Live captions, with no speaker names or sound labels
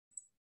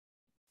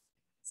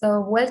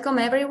So welcome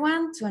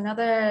everyone to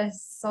another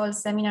SOL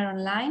seminar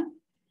online.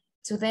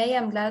 Today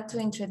I'm glad to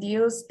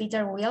introduce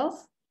Peter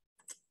Wilf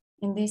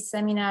in this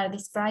seminar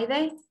this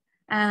Friday.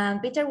 And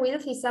Peter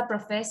Wilf is a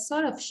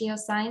professor of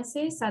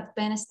geosciences at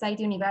Penn State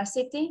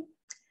University.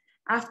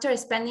 After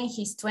spending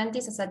his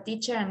 20s as a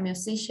teacher and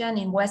musician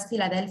in West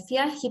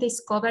Philadelphia, he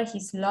discovered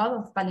his love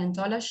of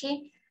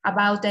paleontology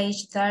about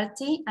age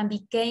 30 and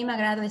became a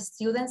graduate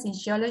student in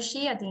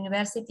geology at the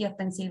University of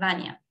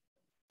Pennsylvania.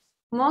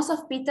 Most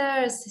of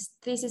Peter's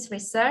thesis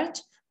research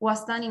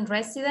was done in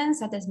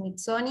residence at the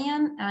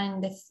Smithsonian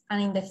and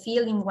in the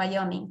field in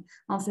Wyoming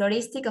on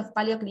floristic of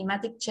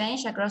paleoclimatic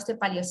change across the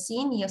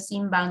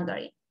Paleocene-Eocene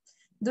boundary.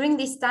 During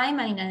this time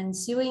and in an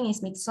ensuing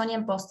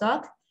Smithsonian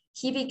postdoc,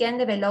 he began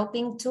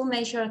developing two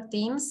major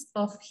themes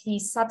of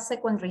his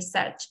subsequent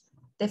research: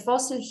 the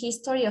fossil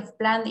history of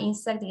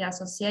plant-insect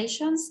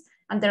associations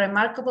and the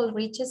remarkable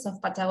riches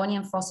of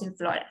Patagonian fossil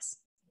floras.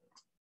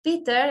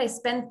 Peter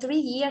spent 3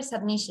 years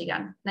at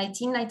Michigan,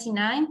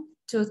 1999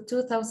 to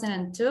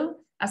 2002,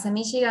 as a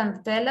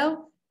Michigan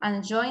Fellow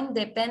and joined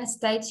the Penn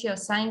State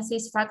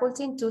Geosciences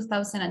faculty in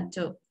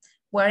 2002,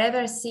 where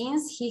ever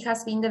since he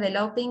has been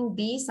developing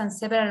these and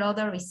several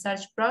other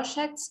research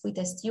projects with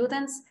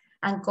students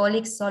and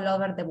colleagues all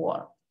over the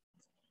world.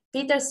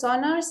 Peter's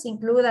honors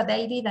include a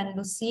David and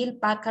Lucille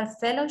Packard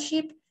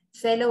Fellowship,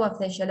 Fellow of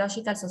the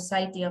Geological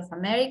Society of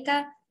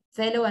America,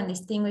 Fellow and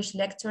Distinguished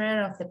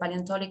Lecturer of the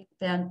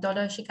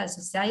Paleontological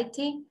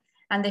Society,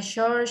 and the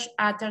George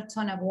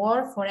Atherton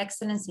Award for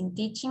Excellence in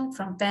Teaching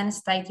from Penn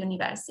State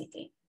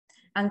University.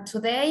 And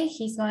today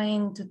he's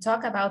going to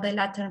talk about the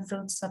latent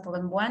fruits of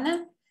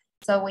Gondwana.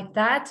 So with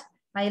that,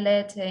 I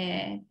let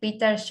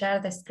Peter share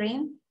the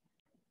screen.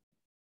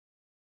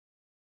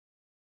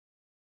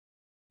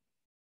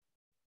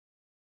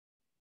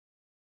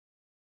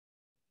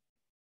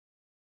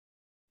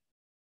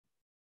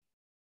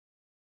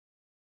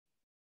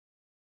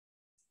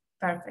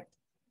 Perfect.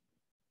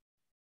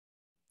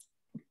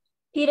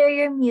 Peter,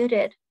 you're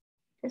muted,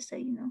 just so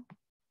you know.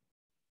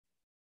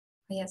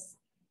 Yes.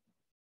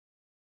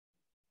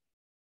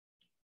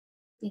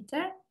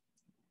 Peter,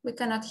 we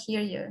cannot hear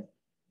you.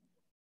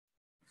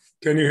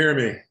 Can you hear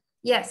me?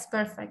 Yes,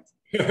 perfect.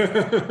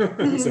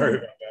 Sorry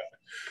about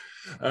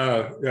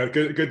that. Yeah,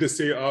 good to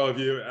see all of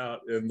you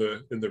out in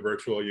the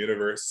virtual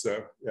universe.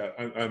 So yeah,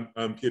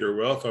 I'm Peter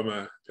Wilf. I'm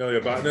a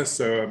paleobotanist.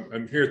 So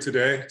I'm here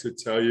today to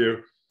tell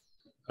you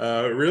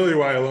really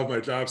why I love my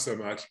job so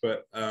much.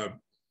 But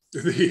one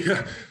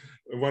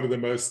of the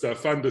most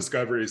fun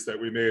discoveries that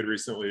we made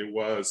recently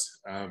was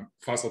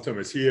fossil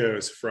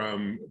tomatillos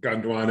from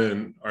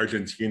Gondwanan,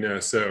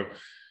 Argentina. So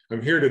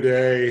I'm here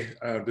today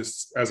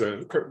just as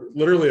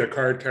literally a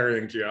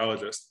card-carrying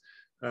geologist,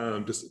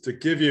 just to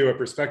give you a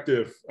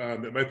perspective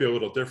that might be a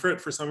little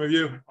different for some of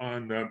you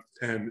on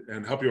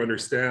and help you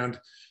understand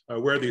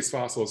where these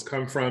fossils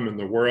come from in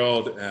the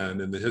world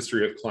and in the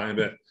history of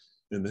climate,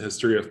 in the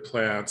history of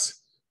plants.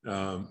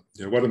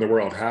 What in the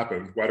world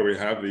happened? Why do we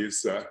have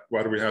these?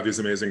 Why do we have these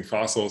amazing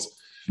fossils?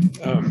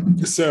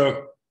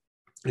 So,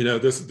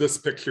 this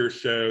picture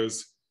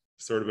shows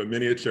sort of a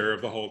miniature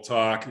of the whole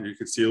talk. You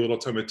can see little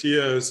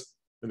tomatillos,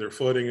 and they're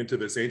floating into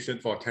this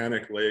ancient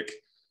volcanic lake,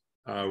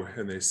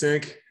 and they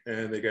sink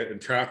and they get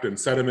entrapped in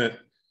sediment.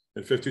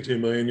 And 52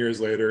 million years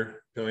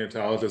later,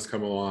 paleontologists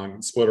come along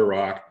and split a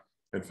rock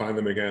and find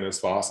them again as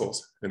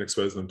fossils and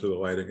expose them to the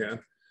light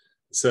again.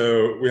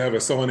 So we have a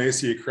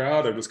Solanaceae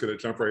crowd. I'm just going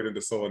to jump right into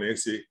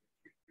Solanaceae.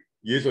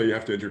 Usually you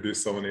have to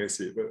introduce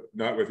Solanaceae, but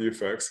not with you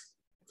folks.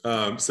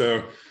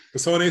 So the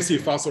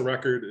Solanaceae fossil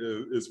record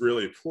is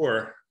really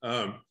poor.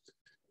 And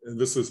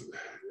this is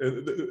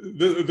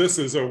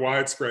a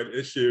widespread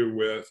issue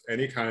with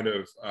any kind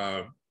of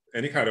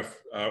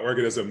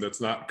organism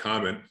that's not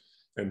common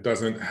and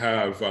doesn't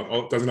have a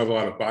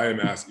lot of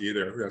biomass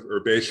either. We have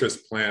herbaceous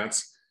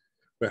plants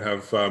that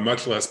have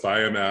much less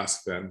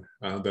biomass than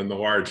the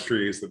large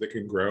trees that they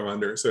can grow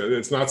under. So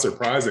it's not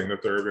surprising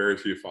that there are very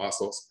few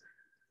fossils.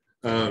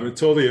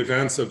 Until the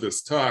events of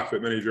this talk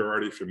that many of you are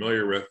already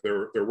familiar with,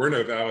 there were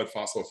no valid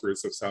fossil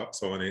fruits of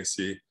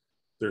Solanaceae.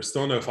 There's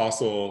still no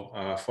fossil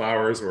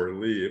flowers or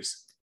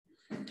leaves.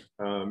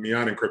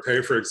 Mian and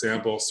Crepé, for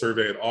example,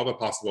 surveyed all the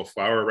possible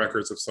flower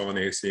records of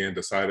Solanaceae and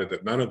decided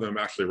that none of them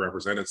actually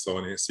represented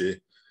Solanaceae.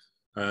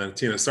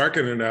 Tina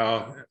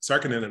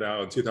Sarkinen et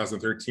al. In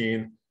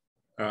 2013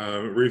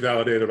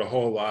 revalidated a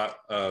whole lot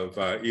of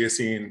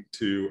Eocene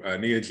to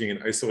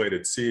Neogene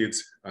isolated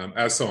seeds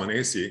as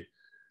Solanaceae.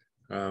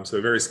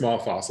 So very small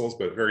fossils,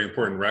 but very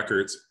important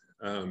records.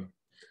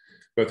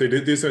 But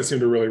these don't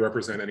seem to really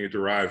represent any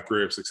derived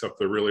groups except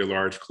the really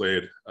large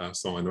clade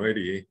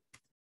Solanoidea.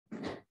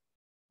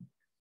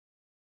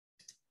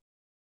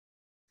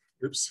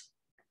 Oops.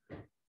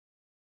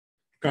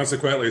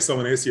 Consequently,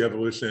 Solanaceae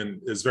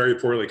evolution is very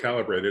poorly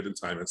calibrated in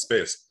time and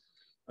space.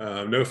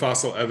 No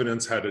fossil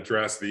evidence had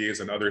addressed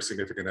these and other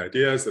significant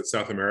ideas that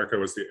South America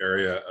was the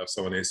area of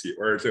Solanaceae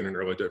origin and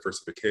early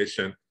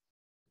diversification.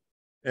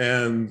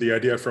 And the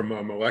idea from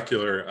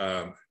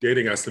molecular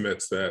dating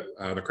estimates that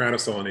the crown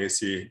of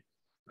Solanaceae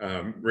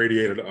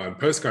radiated on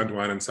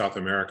post-Gondwana in South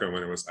America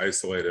when it was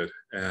isolated,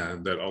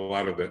 and that a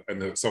lot of the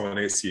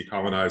Solanaceae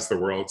colonized the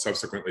world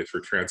subsequently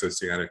through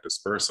transoceanic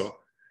dispersal.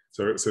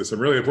 So some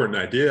really important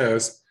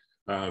ideas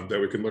that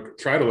we can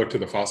try to look to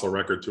the fossil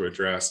record to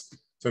address.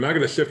 So I'm not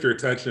going to shift your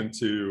attention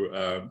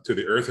to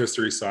the Earth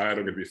history side.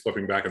 I'm going to be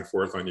flipping back and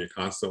forth on you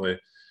constantly.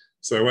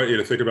 So I want you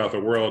to think about the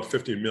world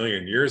 50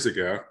 million years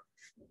ago,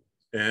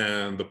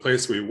 and the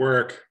place we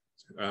work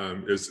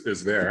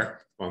is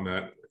there on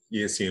that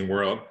Eocene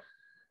world.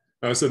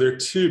 So there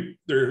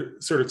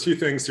are sort of two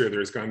things here.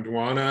 There's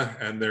Gondwana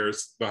and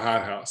there's the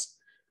hothouse.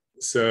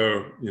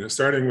 So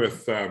starting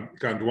with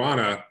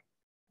Gondwana.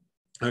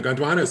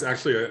 Gondwana is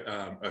actually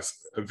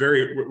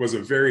was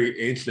a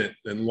very ancient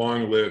and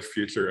long-lived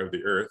feature of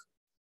the Earth.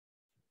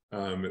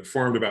 It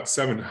formed about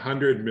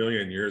 700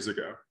 million years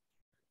ago.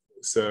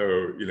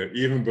 So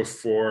even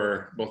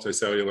before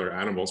multicellular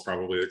animals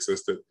probably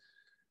existed.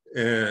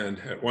 And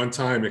at one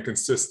time, it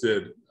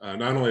consisted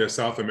not only of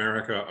South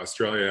America,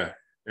 Australia,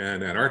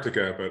 and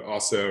Antarctica, but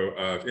also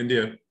of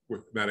India,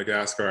 with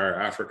Madagascar,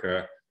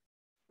 Africa,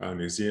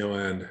 New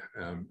Zealand,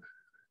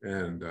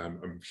 and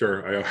I'm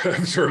sure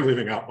I'm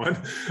leaving out one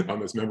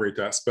on this memory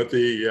test. But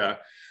even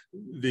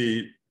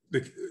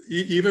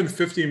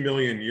 50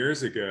 million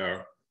years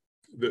ago,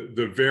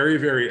 the very,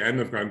 very end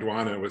of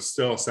Gondwana was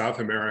still South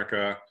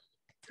America,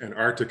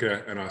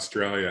 Antarctica, and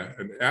Australia.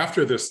 And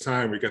after this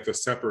time, we get the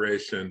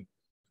separation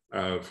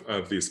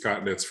of these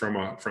continents from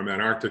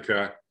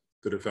Antarctica,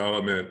 the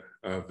development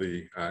of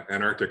the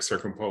Antarctic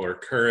circumpolar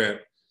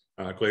current,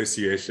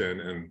 glaciation,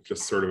 and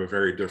just sort of a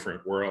very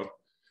different world.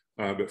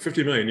 But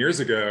 50 million years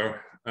ago,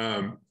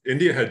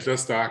 India had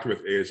just docked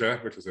with Asia,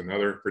 which is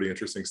another pretty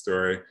interesting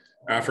story.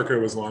 Africa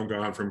was long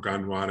gone from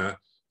Gondwana.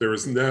 There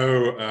was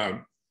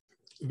no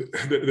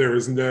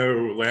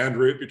land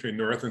route between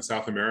North and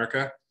South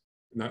America.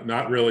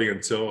 Not really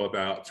until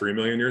about 3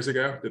 million years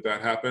ago did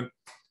that happen.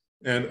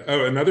 And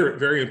another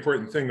very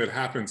important thing that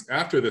happens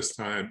after this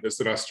time is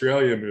that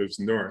Australia moves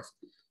north.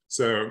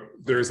 So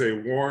there's a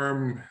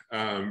warm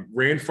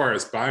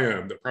rainforest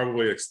biome that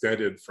probably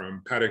extended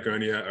from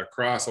Patagonia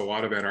across a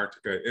lot of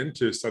Antarctica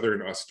into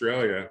southern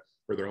Australia,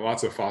 where there are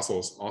lots of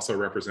fossils also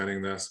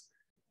representing this.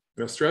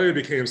 And Australia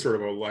became sort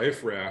of a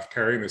life raft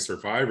carrying the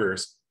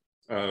survivors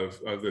of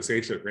this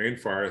ancient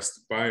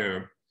rainforest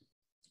biome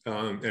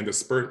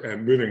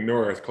and moving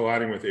north,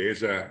 colliding with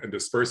Asia and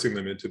dispersing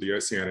them into the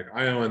oceanic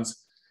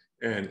islands,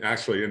 and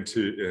actually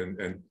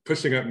and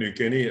pushing up New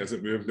Guinea as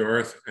it moved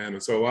north.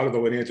 And so a lot of the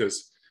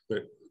lineages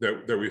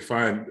that we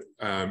find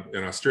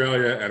in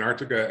Australia,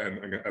 Antarctica,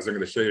 and as I'm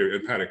going to show you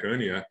in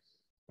Patagonia,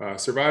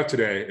 survive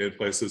today in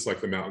places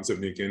like the mountains of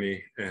New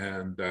Guinea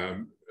and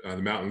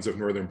the mountains of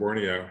northern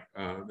Borneo.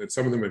 And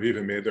some of them have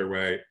even made their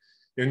way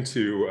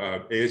into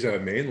Asia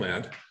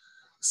mainland.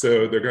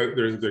 So the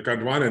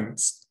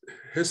Gondwanan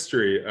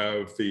history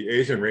of the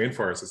Asian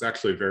rainforest is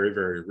actually very,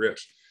 very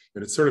rich.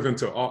 And it's sort of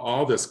into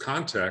all this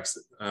context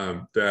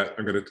that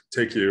I'm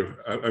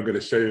going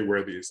to show you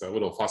where these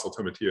little fossil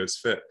tomatillos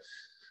fit.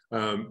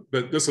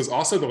 But this was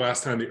also the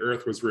last time the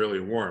Earth was really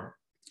warm.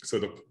 So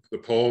the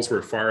poles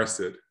were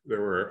forested.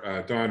 There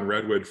were dawn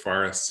redwood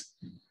forests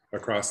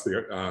across in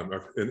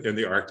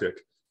the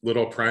Arctic.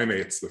 Little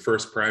primates, the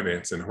first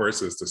primates and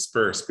horses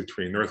dispersed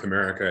between North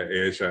America,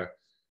 Asia,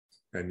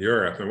 and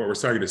Europe. And what we're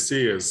starting to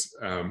see is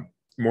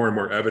more and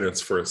more evidence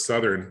for a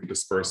southern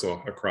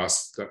dispersal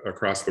across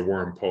the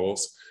warm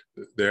poles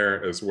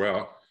there as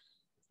well.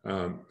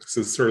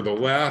 So sort of the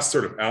last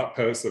sort of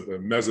outpost of the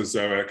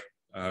Mesozoic,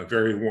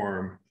 very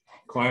warm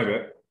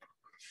climate,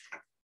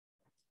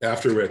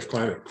 after which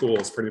climate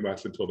cools pretty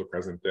much until the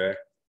present day.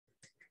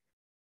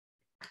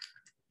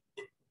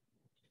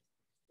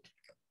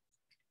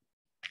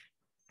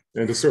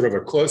 And just sort of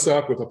a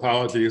close-up with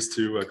apologies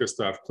to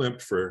Gustav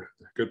Klimt for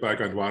Goodbye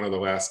Gondwana, the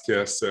Last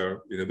Kiss. So,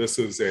 this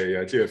is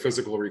a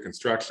geophysical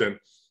reconstruction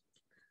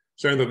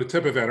showing that the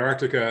tip of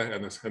Antarctica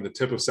and the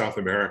tip of South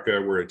America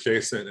were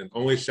adjacent and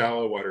only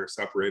shallow water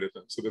separated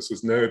them. So this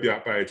was no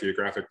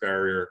biogeographic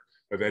barrier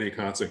of any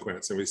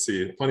consequence. And we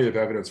see plenty of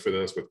evidence for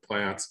this with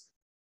plants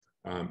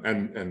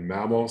and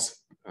mammals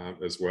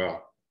as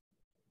well.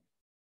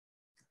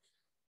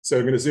 So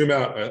I'm going to zoom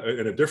out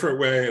in a different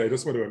way. I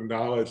just want to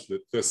acknowledge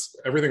that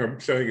everything I'm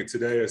showing you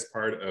today is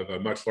part of a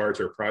much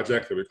larger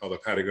project that we call the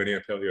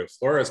Patagonian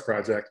Paleoflorist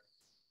Project,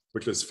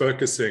 which is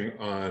focusing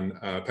on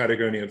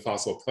Patagonian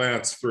fossil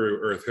plants through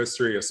Earth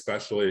history,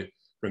 especially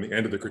from the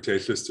end of the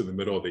Cretaceous to the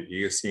middle of the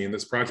Eocene.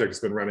 This project has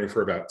been running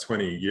for about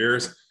 20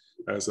 years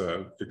as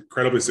an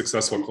incredibly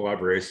successful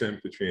collaboration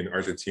between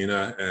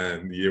Argentina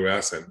and the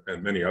US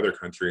and many other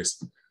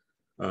countries.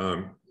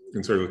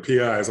 And sort of the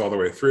PIs all the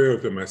way through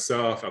have been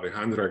myself,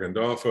 Alejandra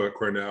Gandolfo at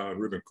Cornell, and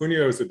Ruben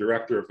Cunha is the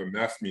director of the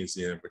MEF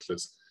Museum, which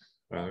is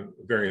a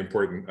very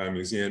important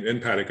museum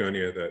in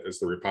Patagonia that is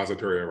the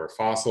repository of our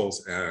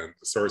fossils and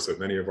the source of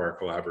many of our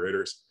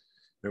collaborators.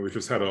 And we've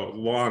just had a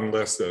long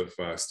list of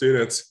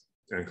students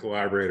and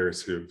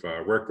collaborators who've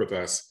worked with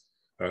us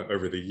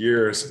over the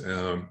years,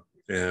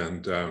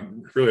 and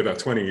really about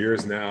 20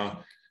 years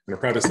now. And I'm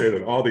proud to say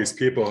that all these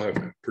people have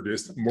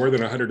produced more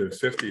than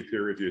 150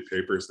 peer-reviewed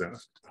papers now.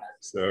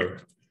 So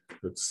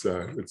it's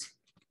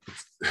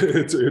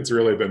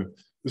really been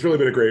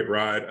a great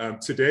ride.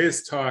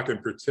 Today's talk in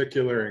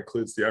particular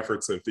includes the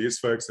efforts of these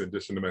folks, in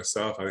addition to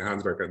myself,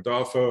 Alejandro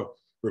Gandolfo,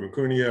 Ruben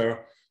Cuneo,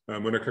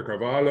 Monica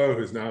Carvalho,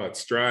 who's now at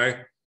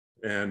STRI,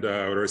 and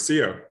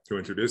Rocio, who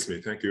introduced me.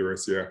 Thank you,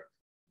 Rocio.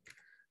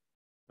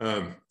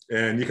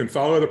 And you can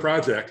follow the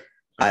project.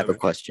 I have a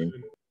question.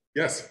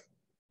 Yes.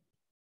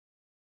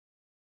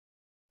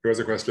 Who has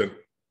a question?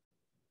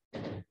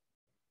 Okay,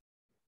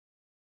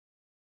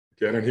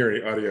 I don't hear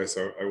any audio,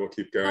 so I will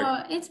keep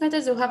going. It's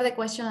better to have the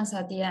questions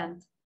at the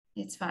end.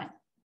 It's fine.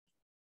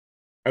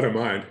 I don't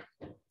mind.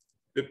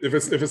 If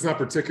it's not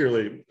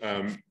particularly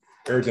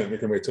urgent, we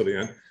can wait till the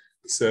end.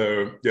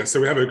 So yeah,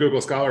 so we have a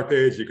Google Scholar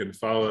page. You can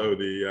follow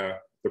the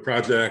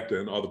project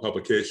and all the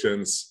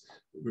publications.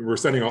 We're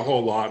studying a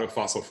whole lot of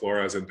fossil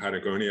floras in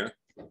Patagonia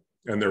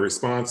and their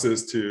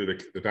responses to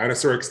the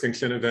dinosaur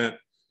extinction event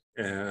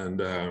and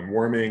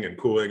warming and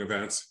cooling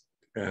events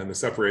and the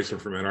separation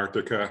from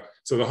Antarctica.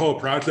 So the whole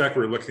project,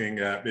 we're looking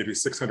at maybe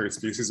 600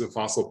 species of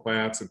fossil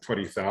plants and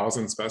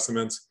 20,000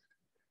 specimens,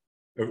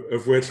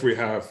 of which we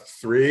have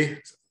 3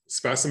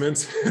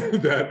 specimens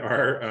that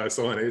are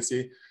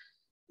Solanaceae.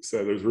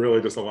 So there's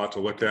really just a lot to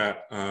look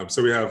at.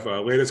 So we have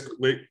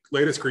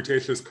latest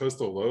Cretaceous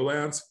coastal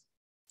lowlands,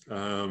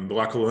 the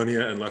La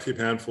Colonia and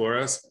Leffipan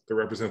floras that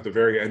represent the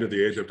very end of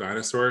the age of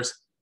dinosaurs.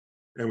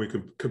 And we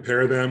could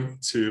compare them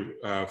to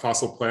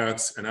fossil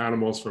plants and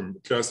animals from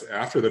just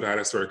after the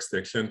dinosaur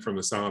extinction, from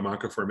the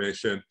Salamanca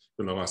Formation,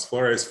 from the Las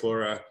Flores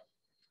flora.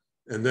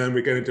 And then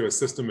we get into a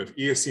system of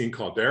Eocene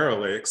caldera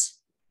lakes.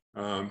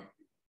 And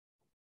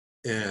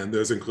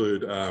those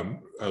include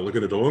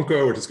Laguna del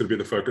Hunco, which is going to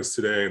be the focus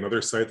today,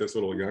 another site that's a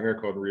little younger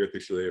called Rio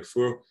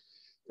Pichileafu.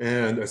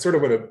 And I sort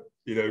of want to,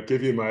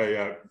 give you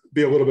my,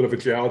 be a little bit of a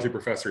geology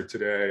professor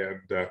today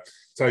and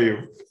tell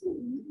you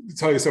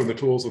some of the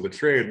tools of the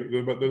trade.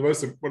 One of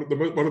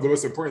the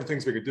most important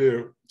things we could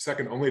do,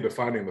 second only to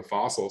finding the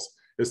fossils,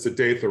 is to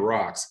date the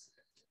rocks,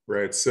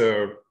 right?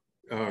 So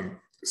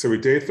we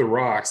date the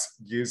rocks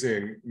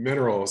using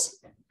minerals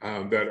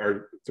that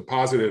are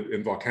deposited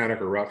in volcanic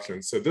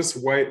eruptions. So this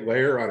white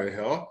layer on a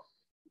hill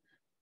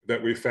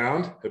that we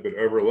found had been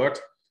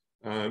overlooked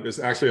is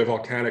actually a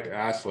volcanic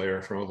ash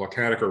layer from a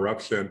volcanic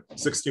eruption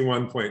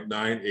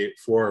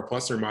 61.984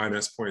 plus or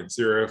minus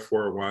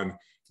 0.041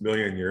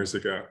 million years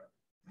ago.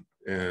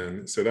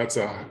 And so that's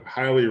a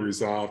highly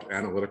resolved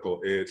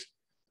analytical age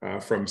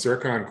from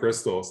zircon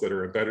crystals that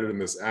are embedded in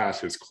this ash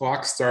whose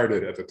clock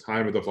started at the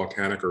time of the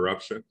volcanic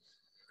eruption.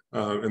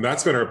 And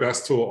that's been our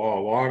best tool all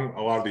along.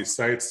 A lot of these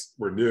sites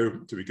were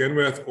new to begin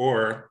with,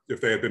 or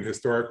if they had been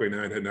historically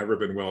known, had never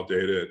been well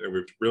dated. And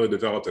we've really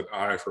developed an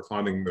eye for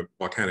finding the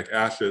volcanic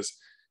ashes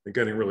and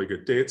getting really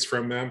good dates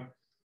from them.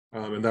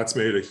 And that's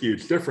made a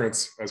huge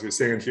difference. As we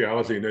say in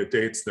geology, no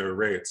dates, no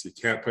rates. You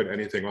can't put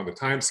anything on the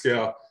time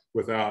scale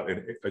without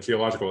a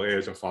geological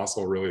age. A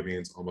fossil really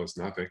means almost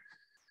nothing.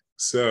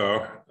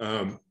 So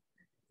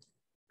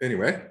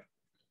anyway,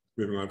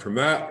 moving on from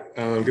that,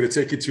 I'm going to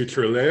take you to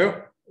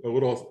Trelew, a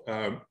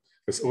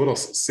little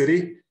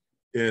city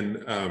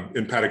in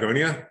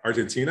Patagonia,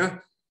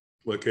 Argentina,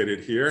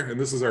 located here. And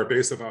this is our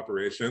base of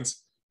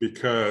operations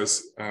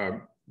because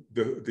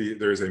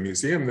there's a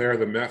museum there,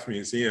 the MEF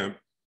Museum,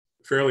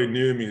 fairly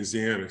new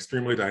museum,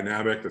 extremely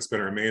dynamic, that's been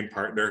our main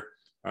partner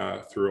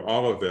through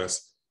all of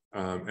this,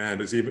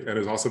 and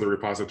is also the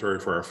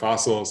repository for our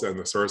fossils and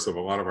the source of a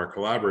lot of our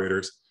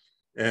collaborators.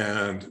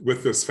 And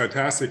with this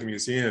fantastic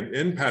museum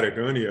in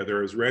Patagonia,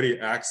 there is ready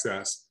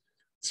access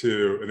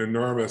to an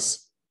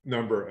enormous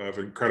number of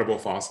incredible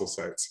fossil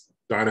sites,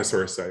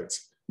 dinosaur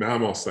sites,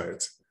 mammal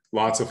sites,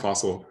 lots of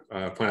fossil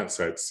plant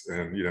sites,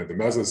 and the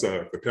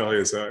Mesozoic, the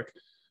Paleozoic.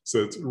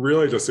 So it's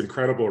really just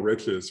incredible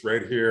riches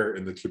right here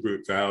in the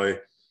Chubut Valley.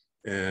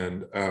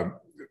 And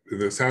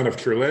the town of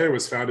Trelew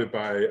was founded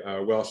by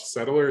Welsh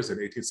settlers in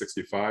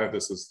 1865.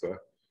 This is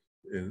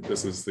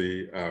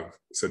the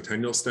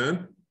Centennial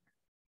Stone.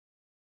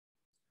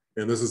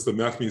 And this is the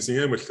MEF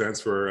Museum, which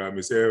stands for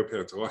Museo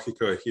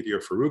Paleontologico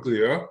Egidio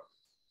Ferruglio.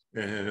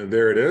 And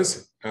there it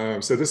is.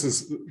 So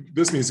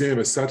this museum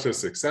is such a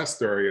success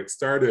story. It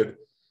started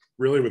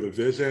really with a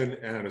vision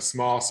and a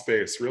small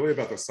space, really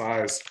about the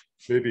size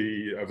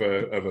maybe of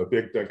a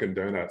big Dunkin'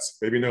 Donuts,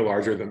 maybe no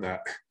larger than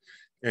that.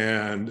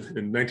 And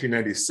in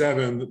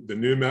 1997, the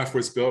new MEF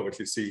was built, which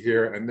you see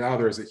here, and now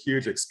there's a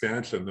huge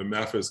expansion. The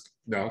MEF is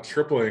now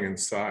tripling in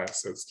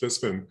size. So it's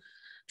just been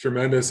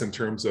tremendous in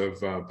terms of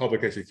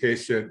public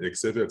education,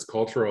 exhibits,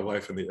 cultural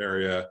life in the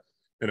area,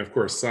 and of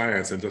course,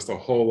 science, and just a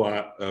whole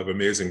lot of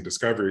amazing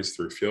discoveries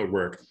through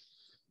fieldwork.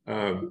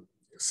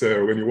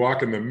 So when you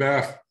walk in the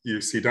MEF, you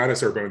see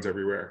dinosaur bones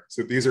everywhere.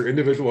 So these are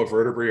individual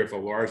vertebrae of the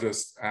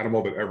largest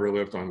animal that ever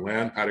lived on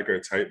land,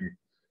 Patagotitan.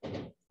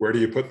 Where do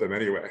you put them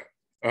anyway?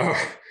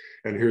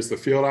 And here's the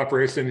field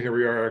operation. Here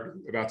we are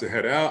about to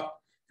head out.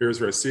 Here's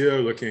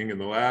Rocio looking in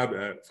the lab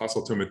at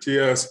fossil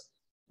tomatillos.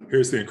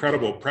 Here's the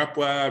incredible prep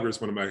lab. There's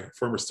one of my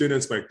former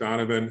students, Mike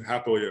Donovan,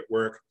 happily at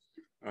work.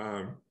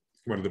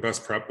 one of the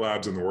best prep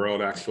labs in the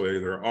world, actually.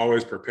 They're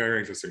always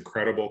preparing just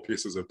incredible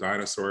pieces of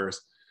dinosaurs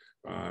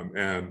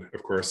and,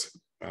 of course,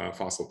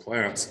 fossil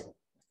plants.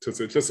 So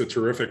it's just a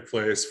terrific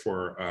place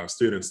for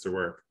students to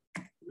work.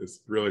 It's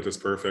really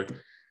just perfect.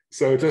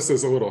 So just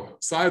as a little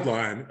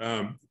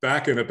sideline,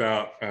 back in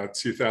about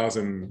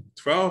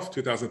 2012,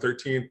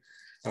 2013,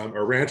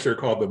 a rancher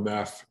called the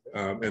MEF,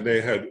 and they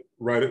had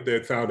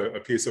found a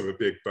piece of a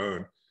big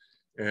bone.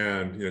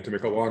 And to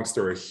make a long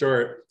story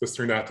short, this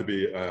turned out to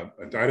be a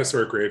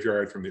dinosaur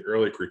graveyard from the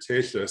early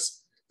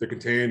Cretaceous that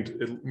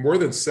contained more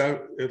than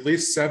at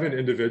least 7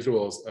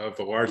 individuals of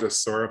the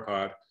largest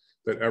sauropod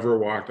that ever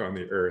walked on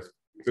the Earth.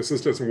 This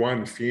is just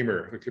one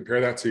femur.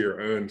 Compare that to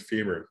your own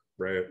femur,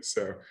 right?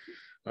 So,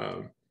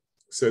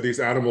 so these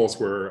animals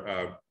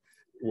were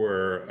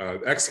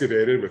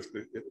excavated with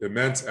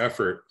immense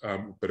effort,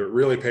 but it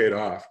really paid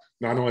off.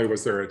 Not only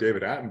was there a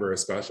David Attenborough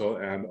special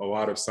and a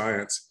lot of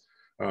science,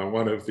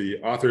 one of the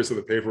authors of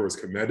the paper was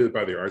commended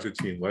by the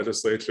Argentine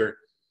legislature.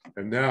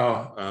 And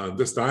now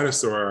this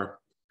dinosaur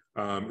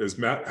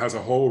has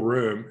a whole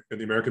room in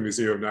the American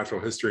Museum of Natural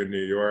History in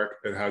New York.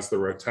 It has the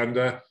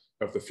rotunda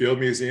of the Field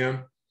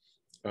Museum.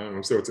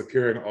 So it's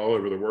appearing all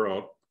over the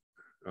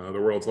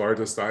world's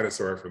largest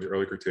dinosaur from the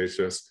early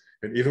Cretaceous.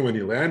 And even when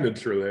you land in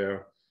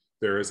Trelew,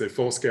 there is a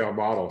full-scale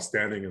model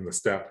standing in the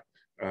steppe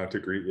to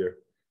greet you.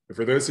 And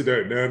for those who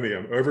don't know me,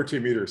 I'm over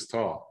 2 meters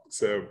tall.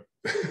 So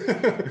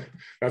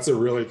that's a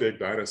really big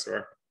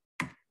dinosaur.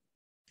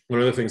 One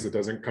of the things that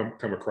doesn't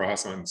come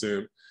across on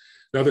Zoom.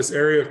 Now, this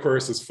area, of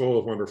course, is full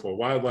of wonderful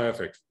wildlife.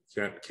 I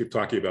can't keep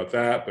talking about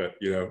that, but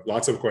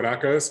lots of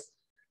queracos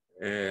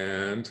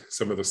and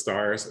some of the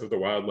stars of the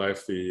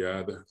wildlife,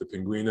 the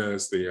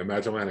pinguinos, the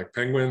Magellanic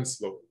penguins,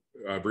 the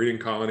breeding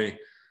colony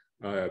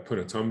at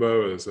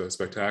Punatombo is a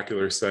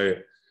spectacular site.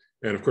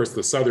 And of course,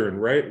 the southern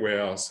right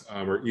whales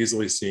are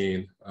easily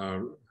seen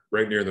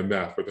right near the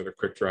MEF, within a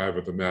quick drive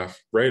of the MEF,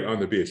 right on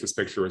the beach. This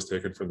picture was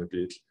taken from the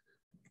beach.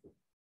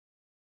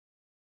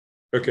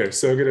 Okay,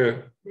 so I'm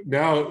gonna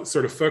now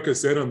sort of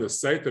focus in on the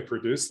site that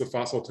produced the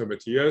fossil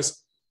tomatillos,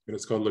 and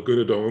it's called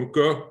Laguna del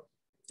Hunco,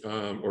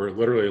 or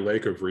literally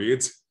Lake of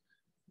Reeds.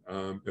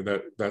 And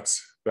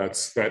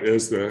that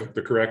is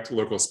the correct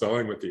local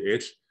spelling with the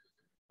H.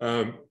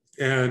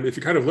 And if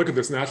you kind of look at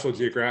this National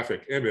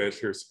Geographic image,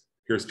 here's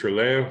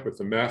Trelew with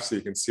the MEF, so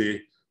you can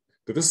see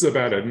that this is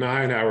about a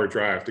 9-hour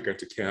drive to get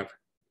to camp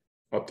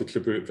up the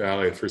Chubut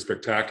Valley through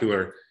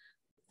spectacular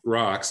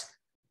rocks.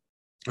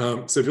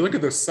 So if you look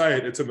at the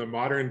site, it's in the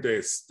modern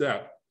day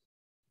steppe.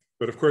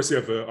 But of course, you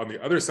have on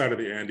the other side of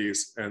the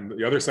Andes and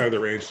the other side of the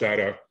rain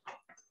shadow,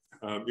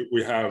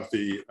 we have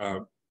the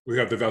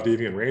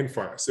Valdivian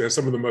rainforest. They have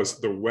some of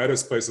the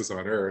wettest places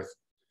on Earth.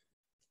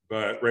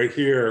 But right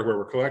here, where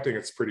we're collecting,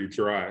 it's pretty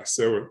dry.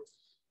 So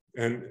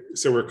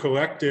we're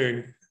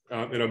collecting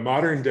in a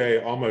modern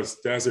day,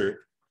 almost desert,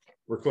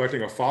 we're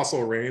collecting a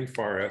fossil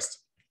rainforest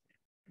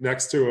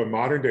next to a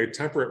modern day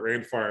temperate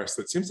rainforest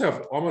that seems to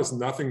have almost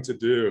nothing to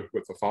do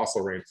with the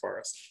fossil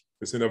rainforest.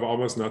 They seem to have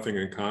almost nothing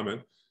in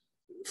common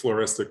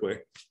floristically.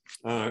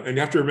 And you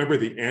have to remember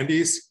the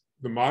Andes,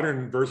 the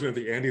modern version of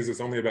the Andes is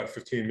only about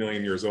 15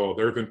 million years old.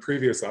 There have been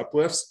previous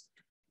uplifts,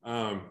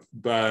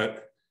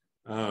 but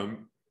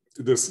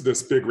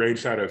this big rain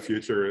shadow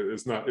future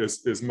is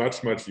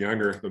much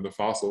younger than the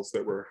fossils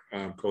that we're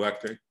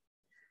collecting.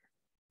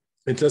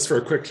 And just for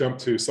a quick jump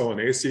to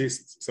Solanaceae,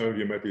 some of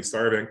you might be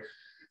starving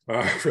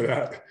for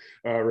that.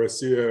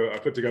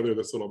 Rocio put together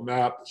this little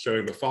map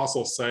showing the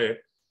fossil site.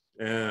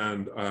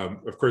 And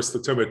of course, the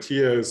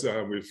tomatillos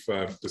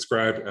we've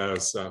described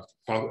as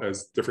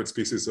different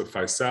species of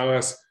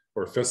Physalis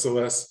or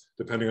Physalis,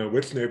 depending on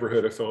which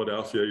neighborhood of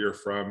Philadelphia you're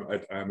from.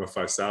 I'm a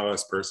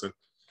Physalis person.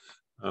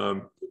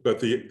 But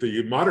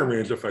the modern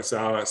range of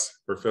Physalis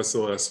or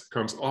Physalis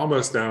comes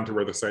almost down to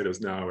where the site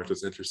is now, which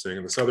is interesting.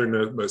 And the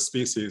southernmost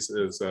species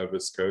is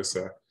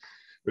viscosa.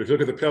 But if you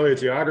look at the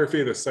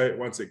paleogeography, the site,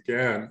 once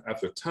again, at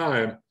the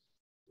time,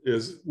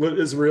 is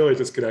really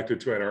just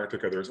connected to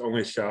Antarctica. There's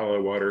only shallow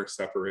water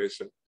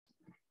separation.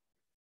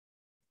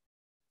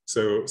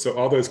 So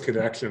all those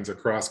connections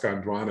across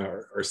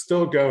Gondwana are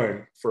still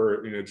going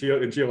for,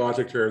 in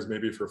geologic terms,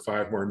 maybe for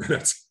 5 more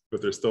minutes,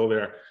 but they're still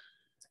there.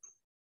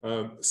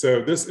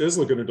 So this is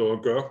Laguna del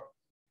Hunco,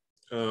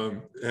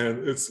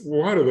 and it's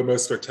one of the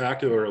most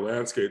spectacular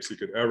landscapes you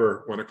could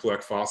ever want to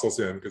collect fossils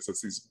in, because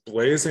it's these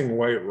blazing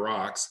white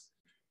rocks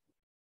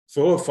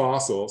full of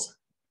fossils,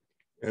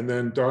 and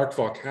then dark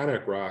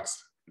volcanic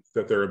rocks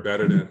that they're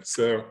embedded in.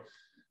 So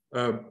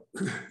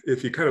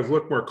if you kind of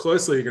look more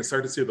closely, you can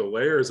start to see the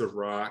layers of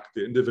rock,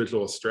 the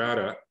individual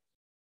strata,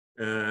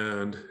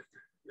 and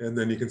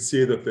then you can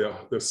see that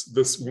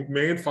this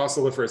main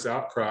fossiliferous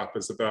outcrop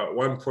is about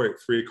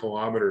 1.3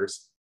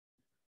 kilometers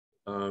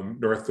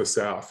north to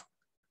south.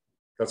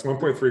 That's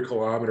 1.3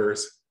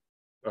 kilometers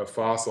of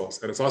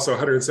fossils, and it's also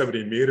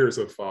 170 meters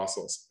of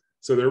fossils.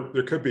 So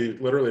there could be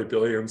literally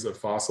billions of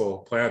fossil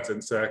plants,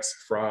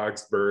 insects,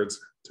 frogs, birds,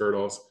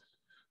 turtles,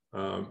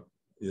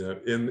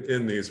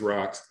 in these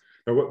rocks.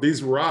 Now, what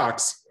these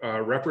rocks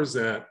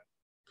represent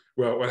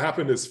Well, what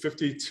happened is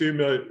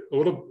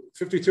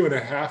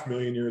 52.5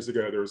 million years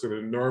ago, there was an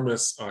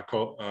enormous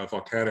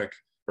volcanic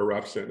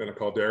eruption and a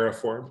caldera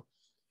formed,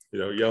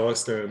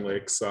 Yellowstone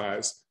Lake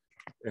size.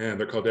 And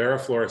the caldera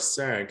floor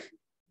sank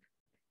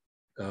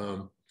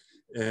and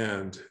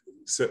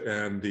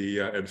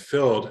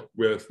filled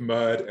with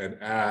mud and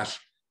ash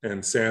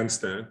and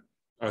sandstone,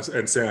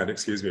 and sand,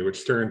 excuse me,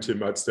 which turned to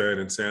mudstone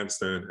and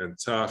sandstone and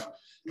tuff.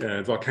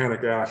 And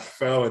volcanic ash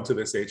fell into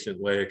this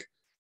ancient lake,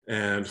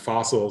 and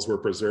fossils were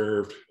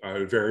preserved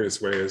in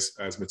various ways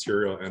as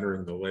material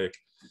entering the lake.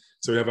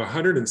 So we have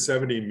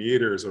 170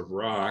 meters of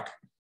rock.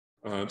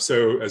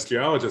 So as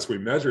geologists, we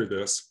measure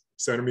this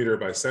centimeter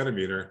by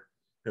centimeter,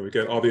 and we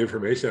get all the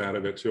information out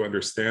of it to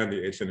understand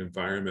the ancient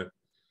environment.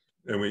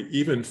 And we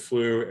even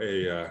flew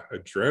a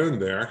drone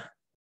there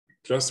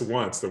just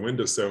once. The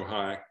wind is so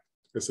high.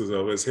 This is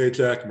Liz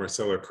Hayek,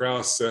 Marcelo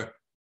Krause.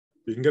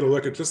 You can get a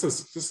look at this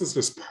is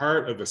just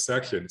part of the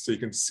section. So you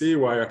can see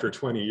why after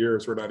 20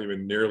 years, we're not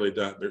even nearly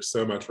done. There's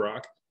so much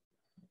rock.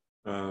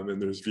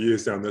 And there's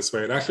views down this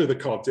way. And actually the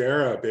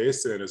caldera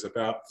basin is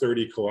about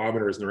 30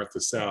 kilometers north to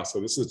south. So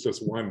this is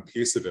just one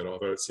piece of it,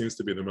 although it seems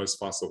to be the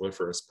most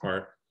fossiliferous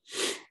part.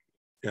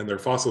 And there are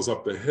fossils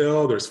up the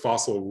hill. There's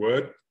fossil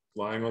wood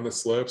lying on the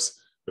slopes.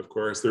 Of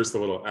course, there's the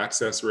little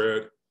access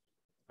road.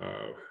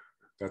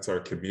 That's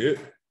our commute.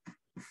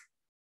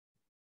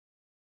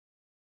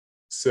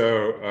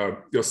 So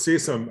you'll see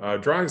some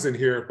drawings in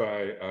here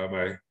by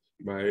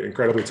my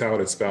incredibly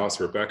talented spouse,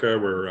 Rebecca.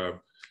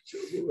 We're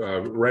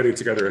writing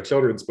together a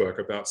children's book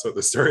about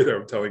the story that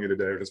I'm telling you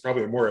today. It's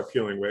probably a more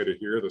appealing way to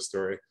hear the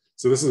story.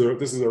 So this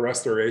is a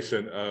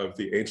restoration of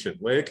the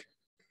ancient lake.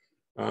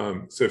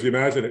 So if you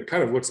imagine, it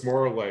kind of looks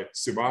more like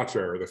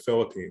Sumatra or the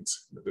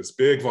Philippines, this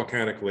big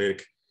volcanic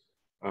lake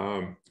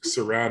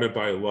surrounded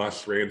by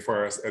lush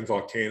rainforest and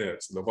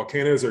volcanoes. And the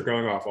volcanoes are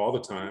going off all the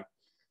time,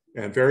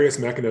 and various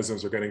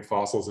mechanisms are getting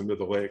fossils into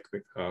the lake,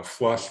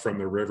 flushed from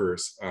the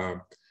rivers,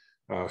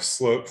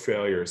 slope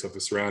failures of the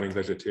surrounding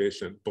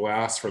vegetation,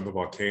 blasts from the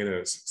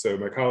volcanoes. So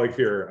my colleague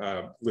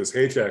here, Liz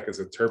Hayek, is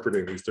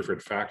interpreting these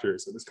different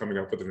factors and is coming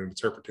up with an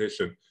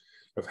interpretation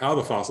of how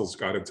the fossils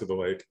got into the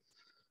lake.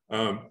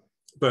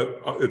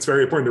 But it's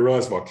very important to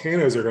realize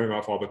volcanoes are going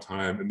off all the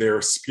time, and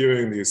they're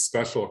spewing these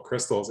special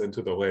crystals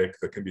into the lake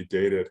that can be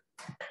dated.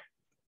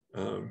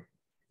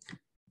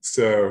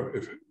 So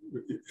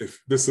if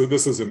this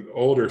is an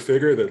older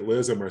figure that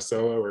Liz and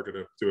Marcelo are going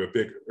to do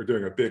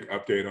doing a big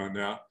update on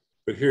now.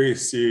 But here you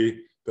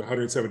see the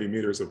 170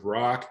 meters of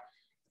rock,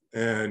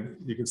 and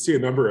you can see a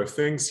number of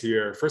things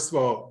here. First of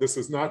all, this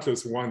is not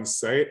just one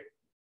site,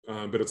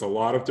 but it's a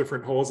lot of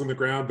different holes in the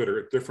ground that are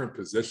at different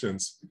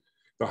positions.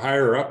 The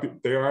higher up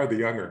they are, the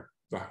younger.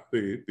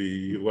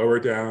 The lower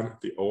down,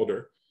 the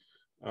older.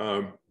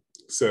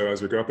 So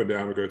as we go up and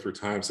down, we go through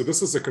time. So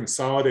this is a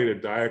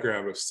consolidated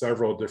diagram of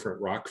several different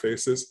rock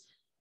faces.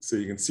 So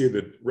you can see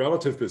the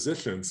relative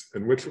positions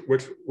and which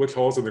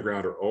holes in the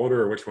ground are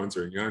older or which ones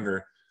are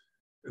younger.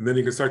 And then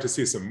you can start to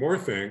see some more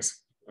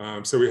things.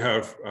 So we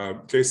have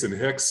Jason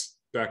Hicks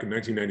back in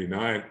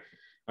 1999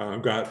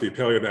 got the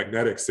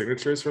paleomagnetic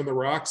signatures from the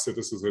rocks. So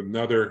this is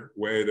another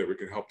way that we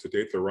can help to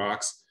date the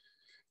rocks.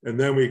 And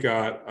then we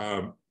got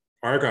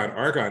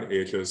argon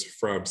ages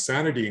from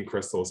sanidine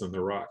crystals in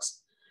the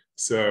rocks.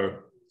 So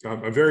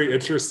I'm very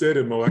interested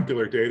in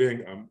molecular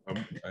dating.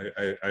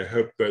 I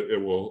hope that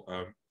it will,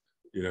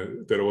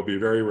 that it will be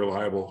very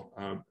reliable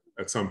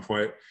at some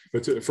point.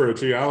 But for a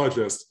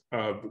geologist,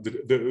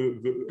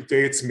 the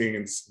dates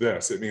means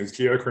this. It means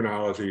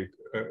geochronology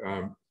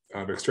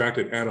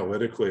extracted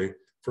analytically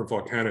from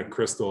volcanic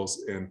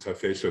crystals in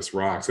tufaceous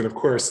rocks. And of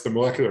course, the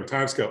molecular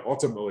timescale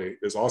ultimately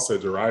is also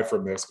derived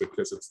from this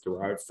because it's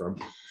derived from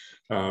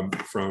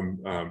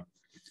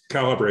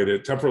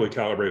temporally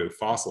calibrated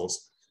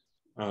fossils.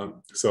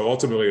 So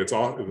ultimately,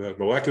 the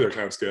molecular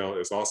timescale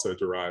is also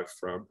derived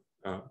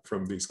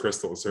from these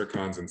crystals,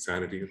 zircons and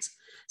sanidines.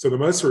 So the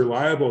most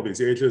reliable of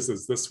these ages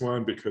is this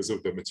one because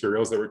of the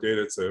materials that were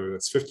dated. So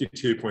it's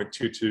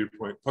 52.22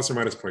 plus or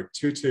minus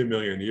 0.22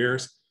 million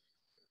years.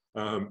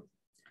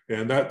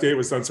 And that date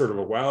was done sort of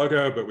a while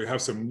ago, but we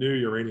have some new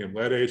uranium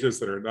lead ages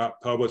that are not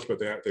published, but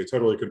they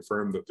totally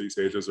confirm that these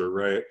ages are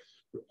right.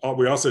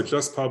 We also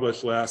just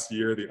published last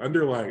year the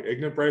underlying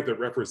ignimbrite that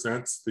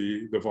represents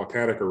the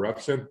volcanic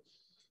eruption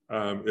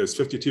is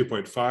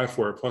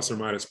 52.54 plus or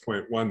minus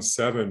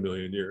 0.17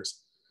 million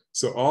years.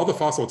 So all the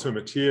fossil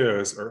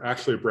tomatillos are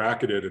actually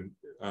bracketed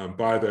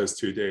by those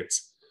two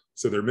dates.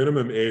 So their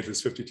minimum age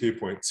is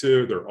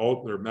 52.2,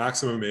 their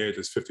maximum age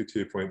is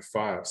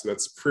 52.5. So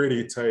that's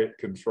pretty tight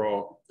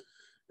control.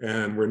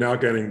 And we're now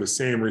getting the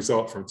same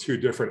result from two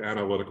different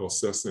analytical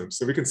systems.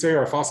 So we can say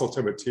our fossil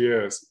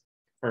tomatillos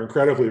are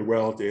incredibly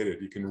well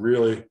dated. You can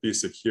really be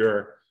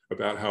secure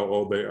about how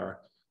old they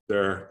are.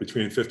 They're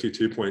between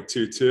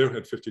 52.22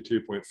 and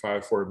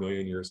 52.54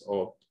 million years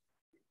old.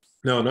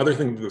 Now, another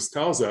thing that this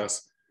tells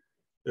us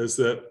is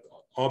that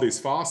all these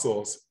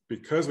fossils,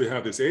 because we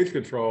have this age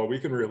control, we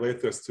can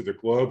relate this to the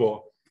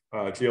global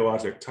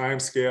geologic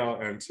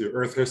timescale and to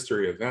Earth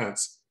history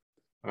events.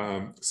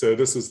 So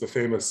this is the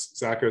famous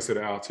Zakos et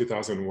al.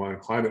 2001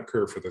 climate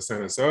curve for the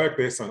Cenozoic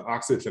based on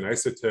oxygen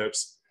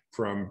isotopes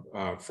from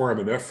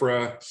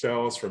foraminifera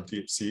shells from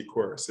deep sea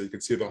core. So you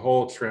can see the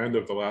whole trend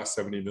of the last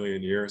 70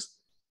 million years.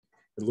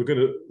 And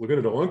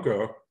Laguna del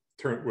Hunco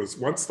was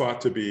once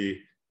thought to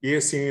be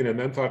Eocene and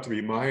then thought to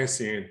be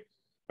Miocene.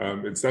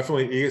 It's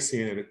definitely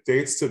Eocene, and it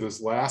dates to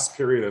this last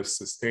period of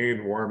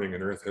sustained warming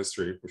in Earth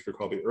history, which we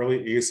call the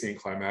early Eocene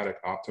climatic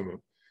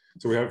optimum.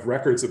 So we have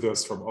records of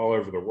this from all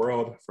over the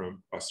world,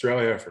 from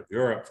Australia, from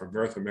Europe, from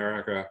North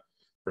America,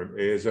 from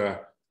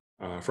Asia,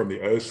 from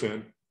the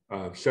ocean,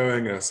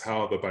 showing us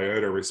how the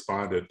biota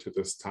responded to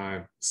this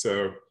time.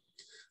 So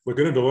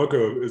Laguna del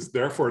Hunco is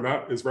therefore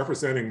is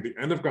representing the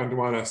end of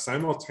Gondwana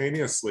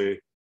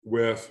simultaneously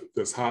with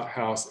this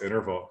hothouse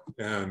interval.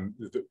 And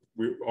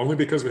only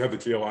because we have the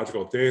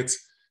geological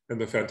dates and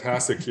the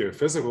fantastic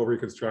geophysical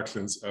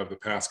reconstructions of the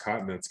past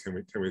continents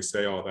can we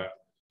say all that,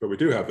 but we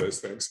do have those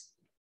things.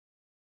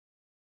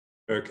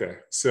 Okay,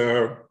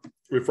 so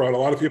we've brought a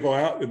lot of people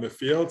out in the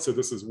field. So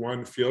this is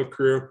one field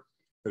crew.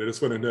 And I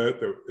just want to note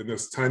that in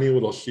this tiny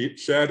little sheep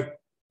shed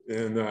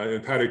in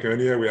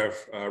Patagonia, we have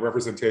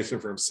representation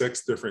from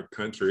 6 different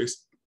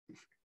countries.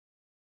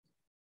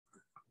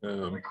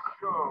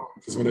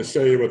 Just want to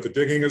show you what the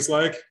digging is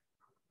like.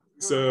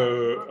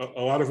 So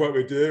a lot of what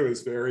we do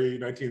is very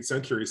 19th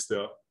century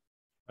still.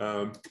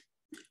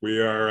 We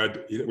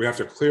have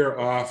to clear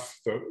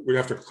off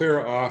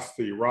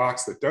the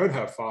rocks that don't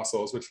have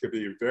fossils, which could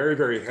be very,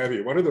 very heavy.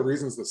 One of the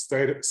reasons the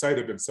site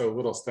had been so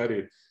little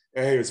studied,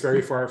 A, it's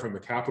very far from the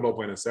capital,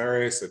 Buenos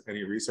Aires, and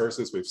any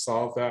resources. We've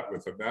solved that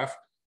with the MEF.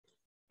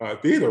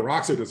 B, the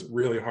rocks are just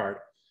really hard.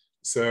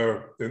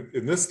 So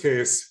in this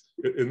case,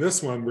 in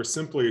this one, we're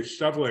simply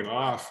shoveling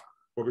off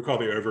what we call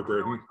the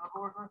overburden.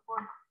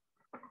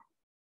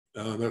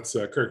 That's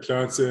Kirk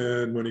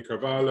Johnson, Moni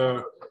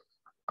Carvalho,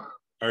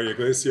 Ari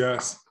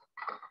Iglesias.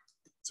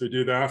 So we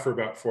do that for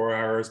about 4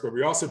 hours, but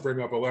we also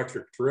bring up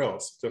electric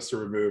drills just to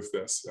remove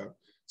this.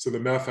 So the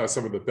MEF has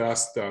some of the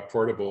best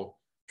portable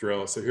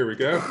drills. So here we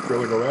go,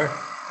 drilling away.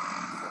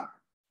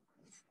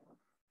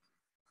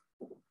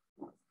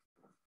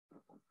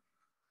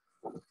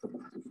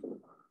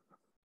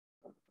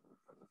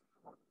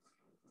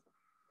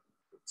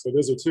 So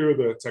those are 2 of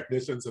the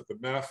technicians at the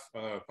MEF,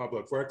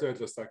 Pablo Puerta,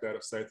 just like out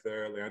of sight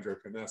there, Leandro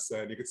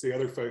Canessa, and you can see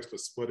other folks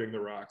just splitting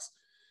the rocks.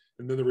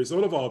 And then the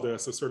result of all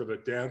this is sort of a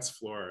dance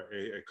floor,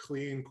 a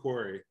clean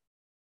quarry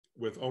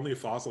with only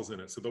fossils in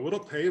it. So the little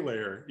pay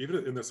layer,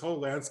 even in this whole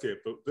landscape,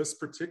 this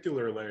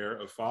particular layer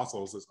of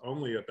fossils is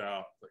only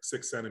about like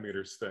 6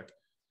 centimeters thick.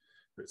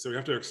 So we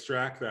have to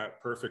extract that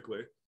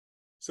perfectly.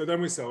 So then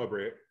we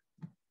celebrate,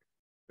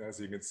 as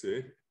you can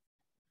see.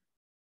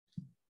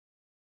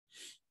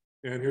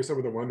 And here's some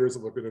of the wonders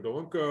of Laguna del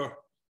Hunco.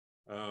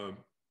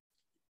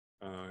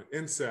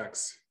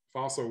 Insects,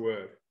 fossil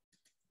wood,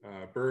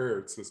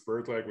 birds. This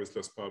bird leg was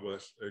just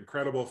published.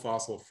 Incredible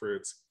fossil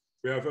fruits.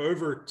 We have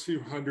over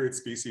 200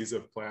 species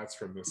of plants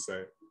from this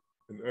site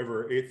and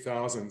over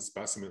 8,000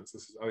 specimens.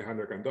 This is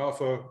Alejandro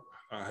Gandolfo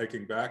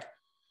hiking back.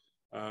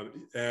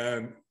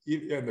 And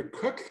the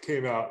cook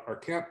came out, our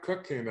camp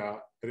cook came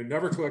out, and had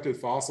never collected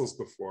fossils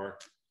before,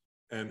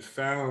 and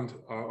found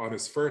on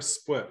his first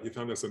split, he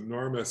found this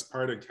enormous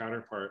part and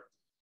counterpart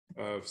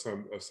of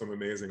some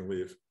amazing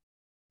leaf,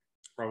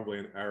 probably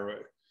an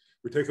aroid.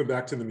 We take them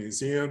back to the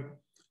museum.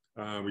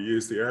 We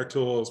use the air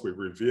tools. We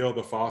reveal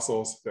the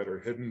fossils that are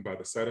hidden by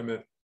the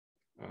sediment.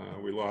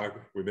 We log,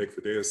 we make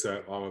the data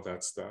set, all of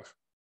that stuff.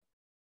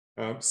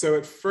 So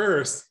at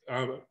first,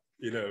 at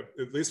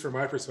least from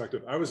my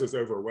perspective, I was just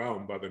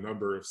overwhelmed by the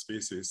number of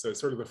species. So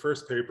sort of the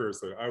first papers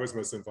that I was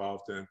most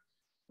involved in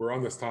were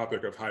on this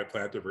topic of high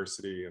plant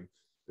diversity and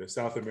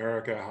South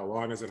America, how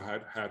long has it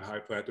had high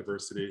plant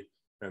diversity,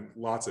 and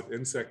lots of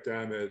insect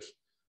damage,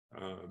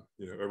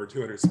 over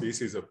 200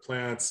 species of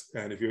plants.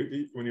 And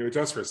when you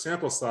adjust for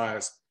sample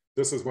size,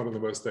 this is one of the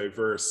most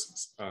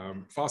diverse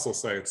fossil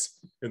sites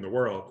in the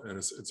world. And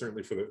it's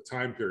certainly for the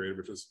time period,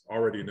 which is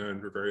already known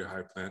for very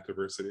high plant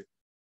diversity.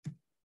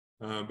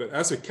 But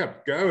as we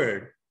kept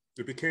going,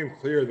 it became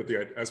clear that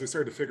as we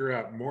started to figure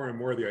out more and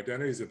more the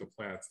identities of the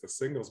plants, the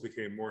signals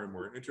became more and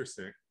more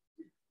interesting.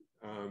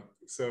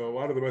 So a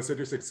lot of the most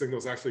interesting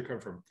signals actually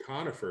come from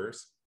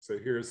conifers. So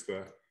here's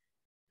the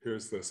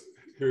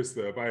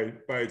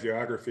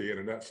biogeography in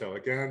a nutshell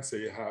again. So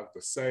you have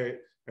the site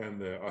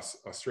and the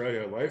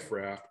Australia life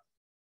raft.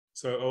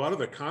 So a lot of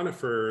the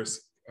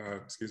conifers,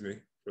 excuse me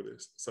for the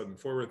sudden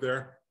forward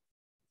there.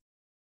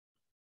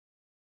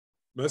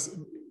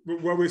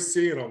 What we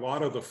see in a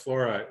lot of the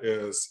flora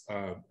is,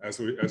 as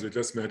we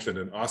just mentioned,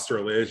 an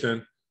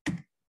Australasian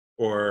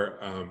or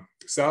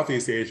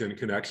Southeast Asian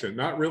connection,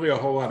 not really a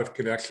whole lot of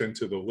connection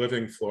to the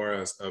living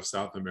floras of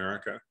South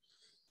America.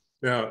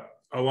 Now,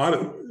 a lot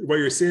of what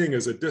you're seeing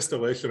is a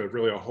distillation of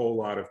really a whole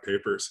lot of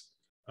papers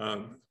that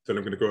I'm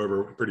going to go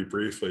over pretty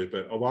briefly,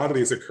 but a lot of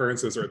these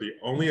occurrences are the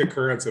only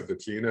occurrence of the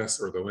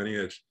genus or the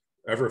lineage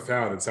ever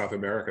found in South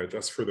America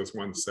just for this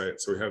one site.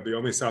 So we have the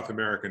only South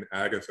American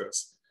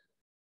agathis.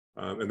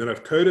 And then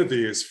I've coded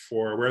these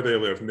for where they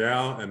live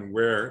now and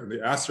where, and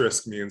the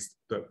asterisk means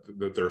that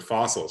they're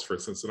fossils. For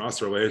instance, in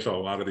Australasia, a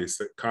lot of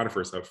these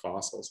conifers have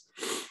fossils.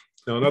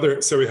 Now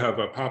so we have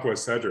Papua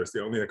cedrus,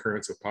 the only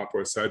occurrence of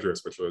Papua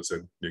cedrus, which lives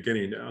in New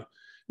Guinea now,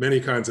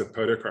 many kinds of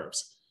podocarps.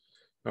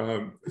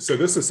 So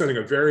this is sending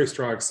a very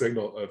strong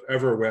signal of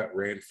ever wet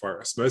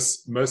rainforest.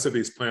 Most of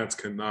these plants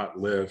cannot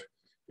live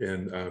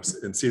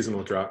in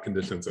seasonal drought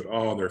conditions at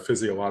all, and there are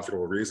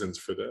physiological reasons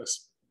for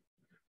this.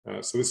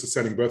 So this is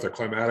sending both a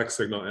climatic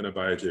signal and a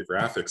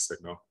biogeographic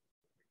signal,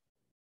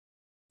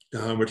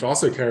 which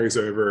also carries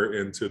over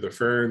into the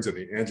ferns and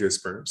the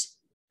angiosperms.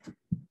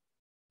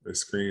 The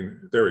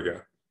screen, there we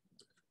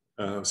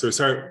go. So we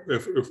start,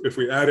 if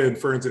we add in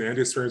ferns and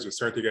angiosperms, we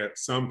start to get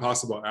some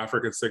possible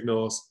African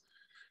signals.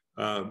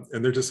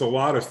 And there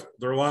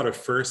are a lot of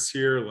firsts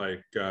here,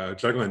 like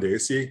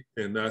Juglandaceae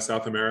in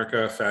South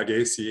America,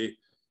 Fagaceae,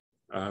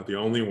 the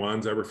only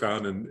ones ever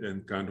found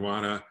in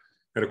Gondwana.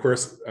 And of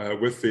course,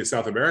 with the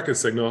South American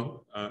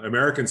signal, we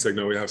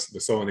have the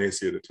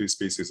Solanaceae, the 2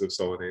 species of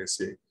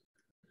Solanaceae.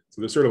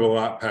 So there's sort of a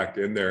lot packed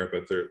in there,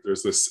 but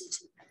there's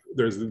this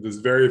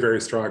very, very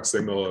strong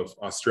signal of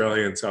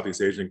Australian,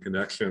 Southeast Asian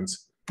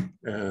connections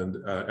and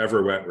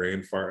ever wet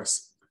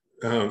rainforests.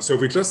 So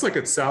if we just look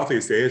at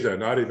Southeast Asia,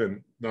 not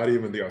even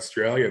the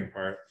Australian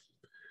part,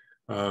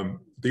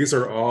 these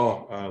are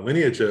all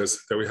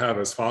lineages that we have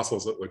as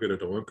fossils at Laguna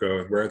del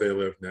Hunco and where they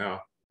live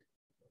now.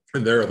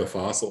 And there are the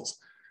fossils.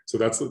 So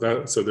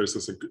so there's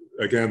this,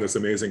 again, this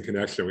amazing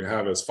connection we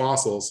have as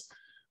fossils,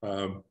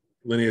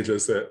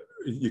 lineages that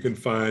you can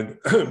find,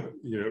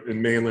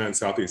 in mainland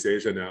Southeast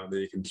Asia now, and that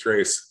you can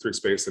trace through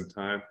space and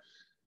time.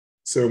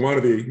 So one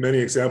of the many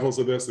examples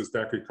of this is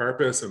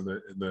Dacrycarpus in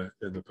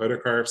the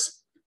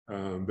podocarps.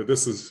 But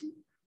this is,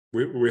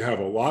 we have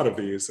a lot of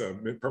these,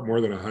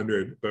 more than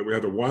 100, but we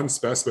have the one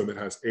specimen that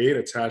has 8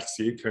 attached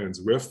seed cones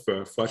with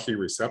the fleshy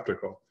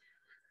receptacle.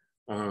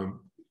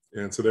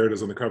 And so there it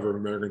is on the cover of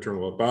American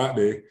Journal of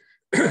Botany.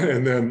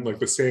 And then like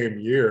the same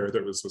year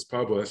that was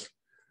published,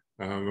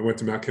 I went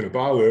to Mount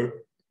Kinabalu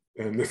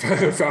and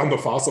found the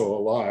fossil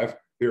alive.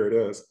 Here it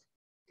is,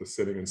 just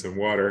sitting in some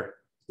water,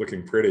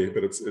 looking pretty,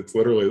 but it's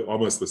literally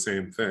almost the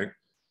same thing.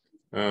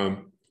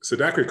 So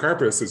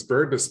Dacrycarpus is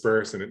bird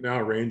dispersed, and it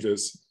now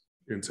ranges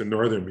into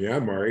northern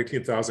Myanmar,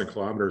 18,000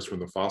 kilometers from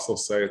the fossil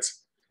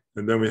sites.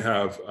 And then we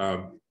have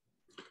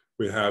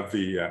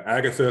the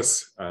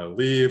agathis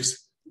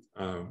leaves,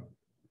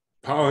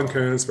 pollen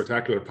cones,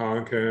 spectacular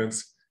pollen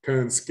cones,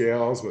 cone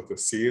scales with the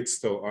seeds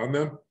still on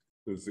them.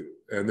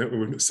 And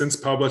then we've since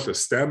published a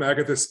stem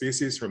agathis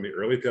species from the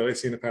early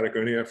Paleocene of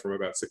Patagonia from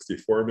about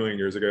 64 million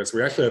years ago. So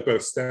we actually have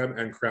both stem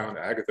and crown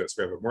agathis.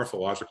 We have a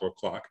morphological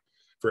clock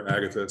for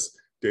agathis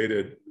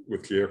dated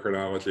with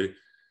geochronology.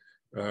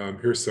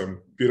 Here's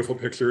some beautiful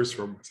pictures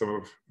from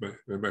some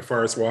of my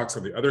forest walks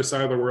on the other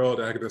side of the world,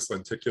 Agathis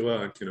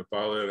lenticula on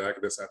Kinabalu,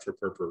 Agathis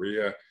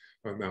atropurpurea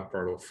on Mount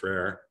Bartle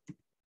Frere.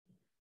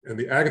 And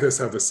the agathis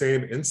have the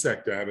same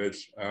insect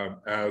damage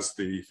as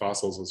the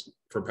fossils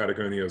from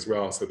Patagonia as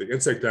well. So the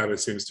insect damage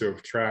seems to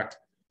have tracked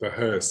the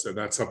host. And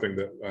that's something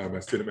that my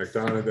student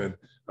McDonovan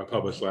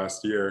published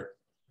last year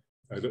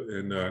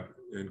in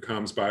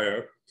Comms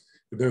Bio.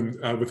 And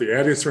then with the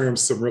angiosperms,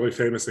 some really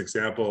famous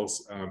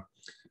examples.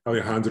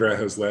 Alejandra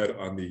has led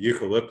on the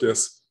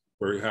eucalyptus,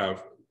 where we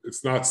have,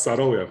 it's not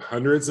subtle, we have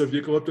hundreds of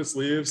eucalyptus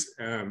leaves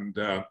and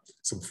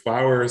some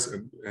flowers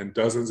and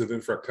dozens of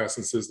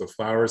infructescences. The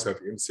flowers have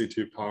in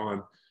situ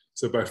pollen.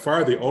 So by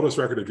far the oldest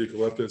record of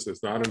eucalyptus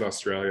is not in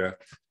Australia,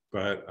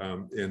 but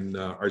in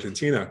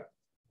Argentina.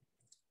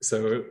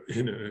 So,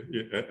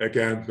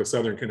 again, the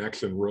Southern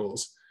connection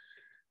rules.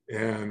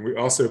 And we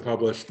also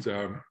published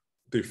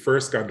the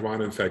first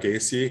Gondwanan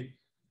Fagaceae,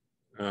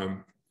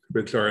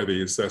 which are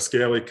these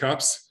scaly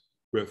cups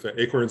with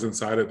acorns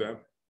inside of them.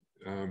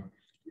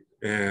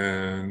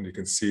 And you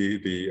can see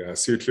the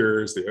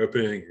sutures, the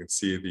opening, you can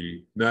see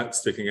the nut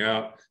sticking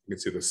out, you can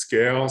see the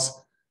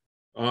scales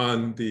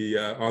on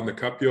the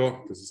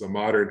cupule. This is a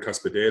modern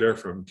cuspidator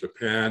from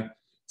Japan.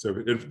 So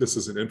this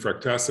is an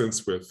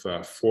infructescence with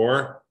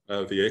 4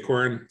 of the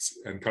acorns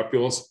and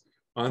cupules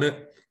on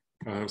it.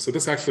 So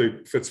this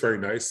actually fits very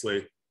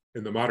nicely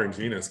in the modern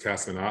genus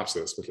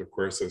Castanopsis, which of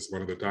course is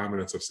one of the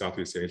dominants of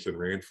Southeast Asian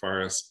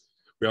rainforests.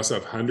 We also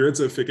have hundreds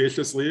of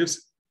fagaceous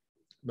leaves,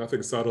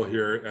 nothing subtle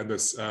here, and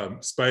this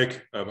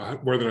spike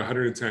of more than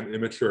 110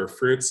 immature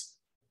fruits.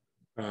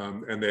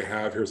 And they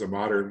have, here's a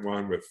modern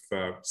one with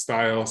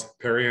styles,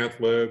 perianth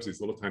lobes,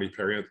 these little tiny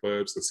perianth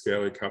lobes, the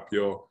scaly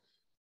cupule.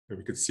 And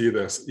we could see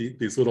this,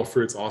 these little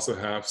fruits also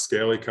have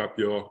scaly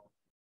cupule,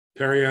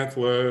 perianth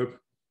lobe,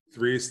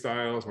 3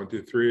 styles, 1,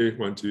 2, 3,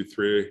 1, 2,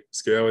 3,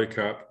 scaly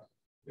cup.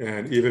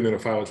 And even in a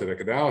phylogenetic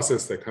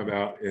analysis, they come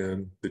out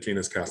in the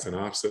genus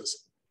Castanopsis.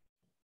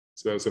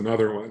 So that's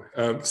another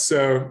one.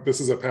 So this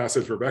is a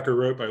passage Rebecca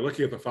wrote by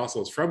looking at the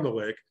fossils from the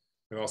lake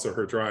and also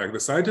her drawing. The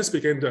scientists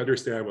began to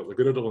understand what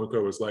Laguna del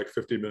Hunco was like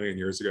 50 million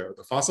years ago.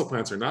 The fossil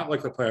plants are not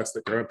like the plants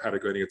that grow in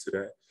Patagonia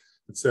today.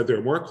 Instead,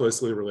 they're more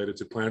closely related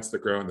to plants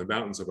that grow in the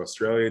mountains of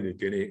Australia, New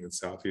Guinea, and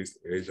Southeast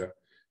Asia.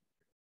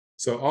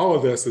 So all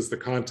of this is the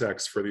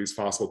context for these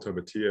fossil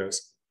tomatillos.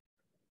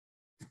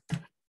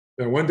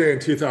 Now, one day in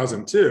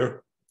 2002,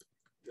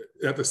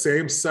 at the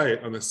same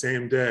site on the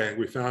same day,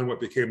 we found what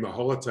became the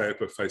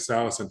holotype of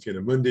Physalis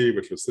infinemundi,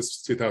 which was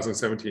this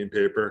 2017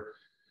 paper,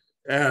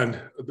 and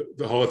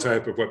the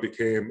holotype of what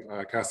became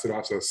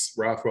Castodopsis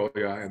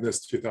rothwellii in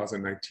this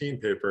 2019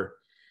 paper.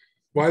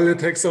 Why did it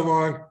take so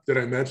long? Did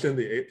I mention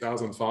the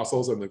 8,000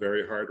 fossils and the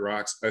very hard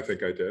rocks? I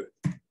think I did.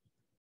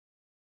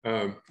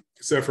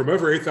 So from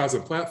over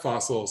 8,000 plant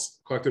fossils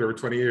collected over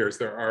 20 years,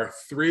 there are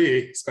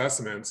 3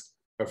 specimens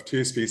of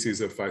 2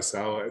 species of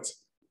physaloids,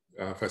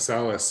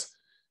 Physalis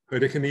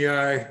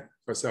hunickenii,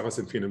 Physalis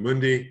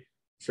infinemundi,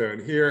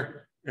 shown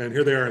here. And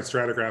here they are in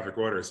stratigraphic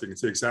order. So you can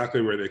see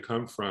exactly where they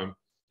come from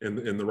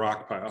in the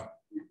rock pile.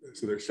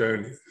 So they're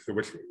shown, they're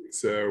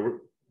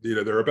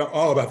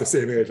all about the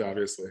same age,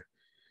 obviously,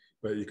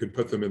 but you can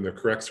put them in the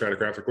correct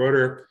stratigraphic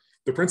order.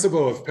 The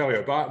principle of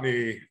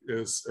paleobotany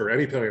is, or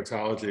any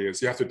paleontology,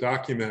 is you have to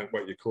document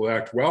what you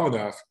collect well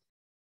enough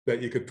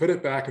that you could put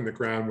it back in the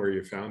ground where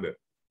you found it.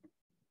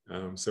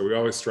 So we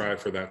always strive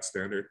for that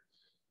standard.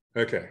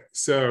 Okay,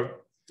 so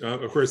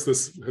of course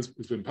this has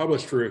been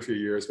published for a few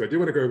years, but I do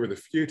want to go over the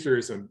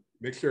futures and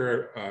make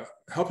sure,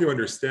 help you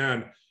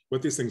understand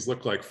what these things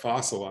look like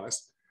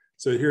fossilized.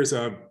 So here's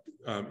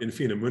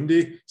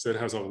infinemundi, so it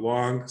has a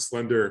long,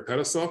 slender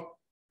pedicel.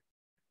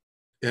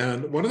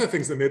 And one of the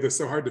things that made this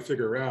so hard to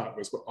figure out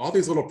was what all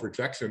these little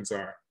projections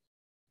are.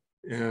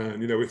 And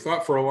we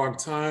thought for a long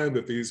time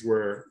that these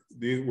were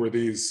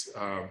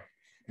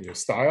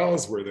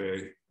styles, were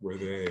they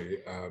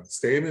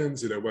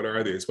stamens? What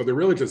are these? Well, they're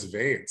really just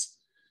veins.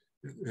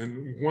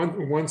 And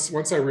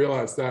once I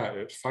realized that,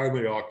 it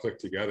finally all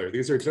clicked together.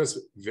 These are just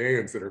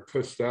veins that are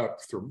pushed up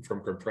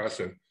from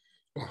compression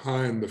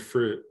behind the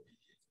fruit.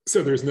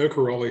 So there's no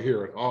corolla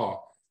here at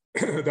all.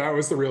 That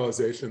was the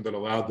realization that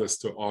allowed this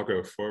to all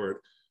go forward.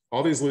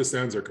 All these loose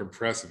ends are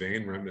compressed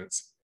vein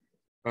remnants.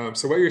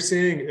 So what you're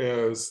seeing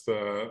is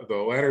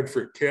the lantern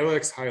fruit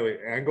calyx, highly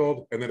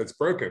angled, and then it's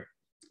broken,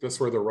 just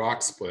where the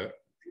rock split.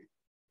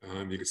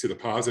 You can see the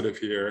positive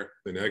here,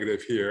 the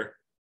negative here.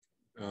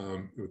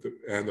 And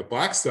the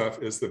black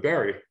stuff is the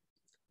berry.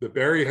 The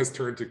berry has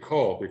turned to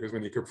coal because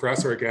when you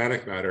compress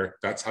organic matter,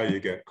 that's how you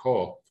get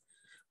coal.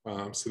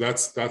 So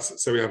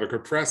we have a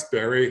compressed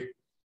berry,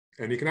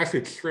 and you can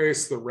actually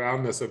trace the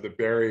roundness of the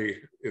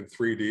berry in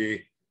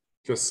 3D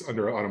just on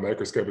a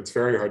microscope. It's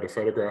very hard to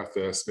photograph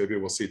this. Maybe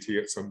we'll CT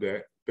it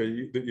someday. But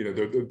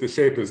the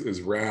shape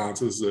is round.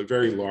 So this is a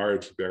very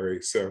large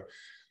berry. So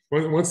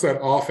once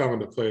that all fell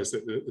into place,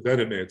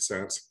 then it made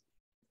sense.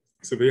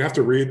 So you have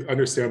to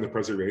understand the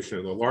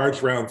preservation. The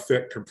large, round,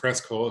 thick,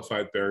 compressed,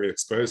 coalified berry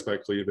exposed by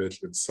cleavage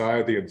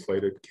inside the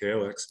inflated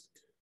calyx.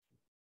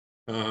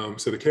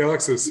 So the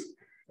calyx is,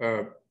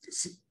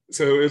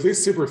 so at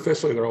least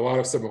superficially, there are a lot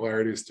of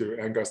similarities to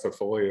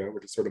Angustifolia,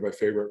 which is sort of my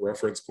favorite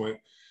reference point.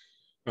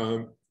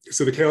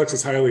 So the calyx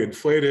is highly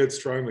inflated,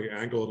 strongly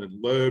angled and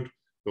lobed.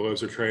 The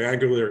lobes are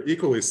triangular,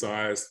 equally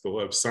sized. The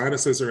lobe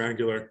sinuses are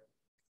angular.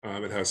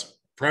 It has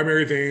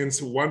primary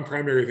veins, 1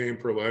 primary vein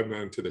per lobe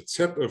known to the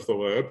tip of the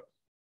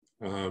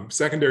lobe.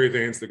 Secondary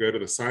veins that go to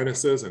the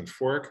sinuses and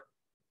fork.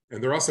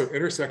 And there are also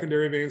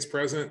intersecondary veins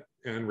present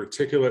and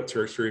reticulate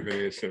tertiary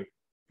venation.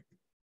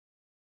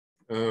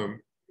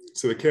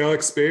 So the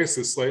calyx space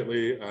is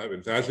slightly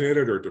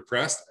invaginated or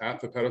depressed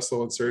at the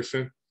pedicel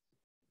insertion.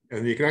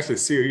 And you can actually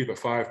see the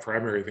 5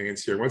 primary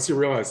veins here. Once you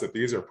realize that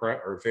these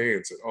are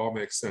veins, it all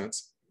makes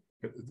sense.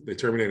 They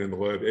terminate in the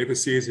lobe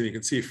apices, and you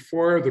can see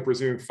 4 of the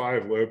presumed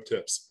 5 lobe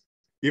tips.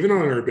 Even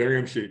on an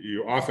herbarium sheet,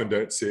 you often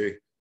don't see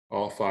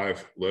all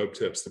 5 lobe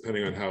tips,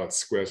 depending on how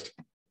it's squished.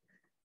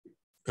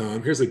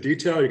 Here's a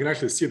detail. You can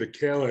actually see the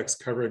calyx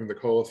covering the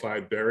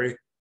coalified berry.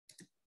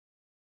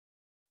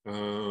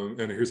 And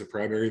here's a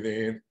primary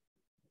vein.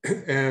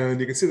 And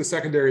you can see the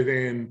secondary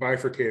vein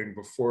bifurcating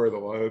before the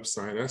lobe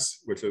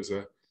sinus, which is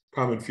a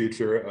common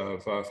feature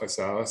of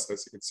Physalis,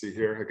 as you can see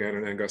here, again,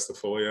 in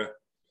Angustifolia.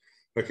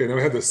 Okay, now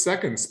we have the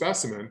second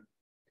specimen,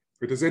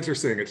 which is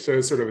interesting. It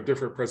shows sort of a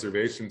different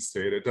preservation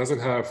state. It doesn't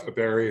have a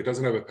berry, it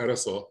doesn't have a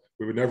pedicel.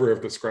 We would never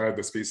have described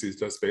the species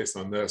just based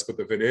on this, but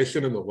the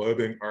venation and the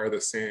lobing are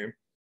the same.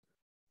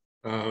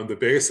 The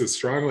base is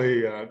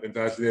strongly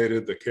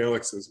invaginated, the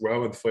calyx is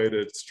well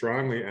inflated,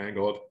 strongly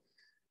angled.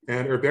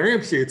 And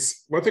herbarium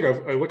sheets, one thing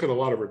I look at a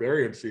lot of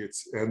herbarium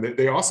sheets, and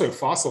they also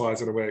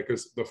fossilize in a way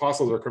because the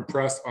fossils are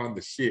compressed on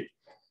the sheet.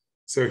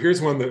 So here's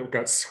one that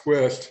got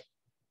squished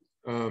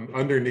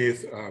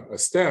underneath a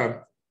stem,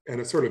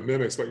 and it sort of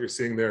mimics what you're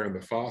seeing there in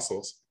the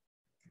fossils.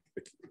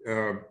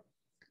 And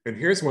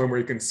here's one where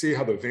you can see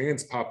how the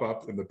veins pop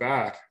up in the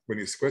back when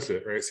you squish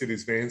it, right? See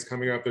these veins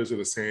coming up? Those are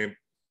the same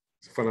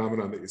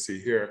phenomenon that you see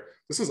here.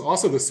 This is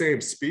also the same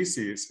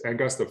species,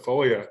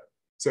 Angustifolia.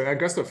 So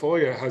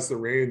Angustifolia has the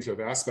range of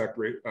aspect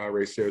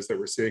ratios that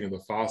we're seeing in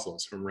the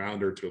fossils, from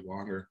rounder to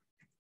longer.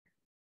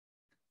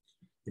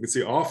 You can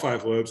see all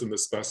 5 lobes in the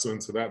specimen,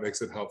 so that makes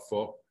it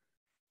helpful.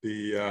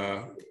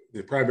 The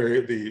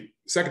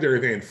secondary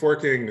vein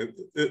forking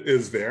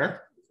is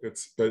there,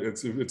 but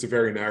it's a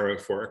very narrow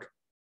fork.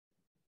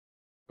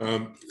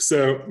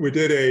 So we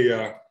did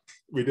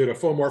a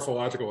full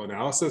morphological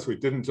analysis. We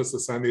didn't just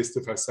assign these to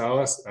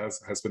Physalis,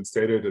 as has been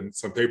stated in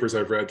some papers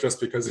I've read, just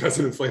because it has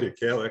an inflated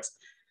calyx.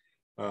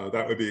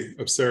 That would be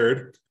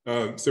absurd.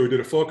 So we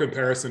did a full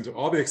comparison to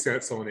all the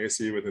extant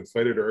Solanaceae with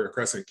inflated or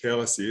crescent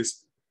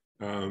calyces,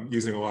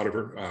 using a lot of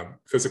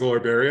physical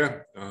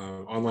herbaria,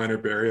 online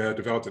herbaria,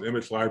 developed an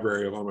image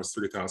library of almost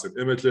 3,000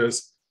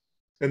 images.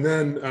 And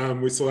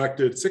then we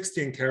selected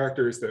 16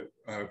 characters that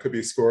could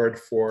be scored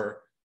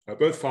for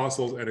both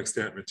fossils and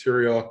extant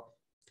material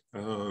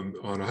on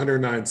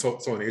 109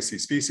 Solanaceae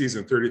species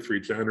and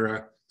 33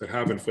 genera that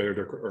have inflated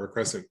or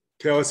crescent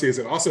calyces.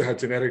 It also had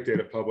genetic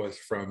data published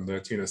from the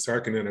Tina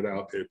Sarkkinen et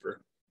al.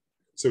 Paper.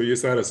 So we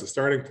use that as a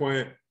starting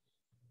point.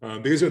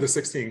 These are the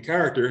 16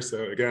 characters.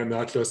 So again,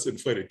 not just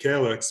inflated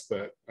calyx,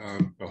 but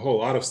a whole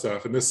lot of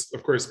stuff. And this,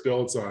 of course,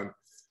 builds on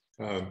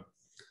a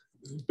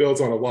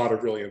lot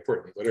of really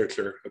important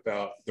literature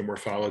about the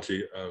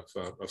morphology of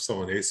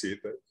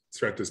Solanaceae that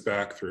stretches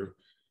back through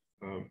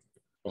a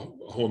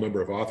whole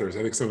number of authors.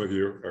 I think some of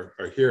you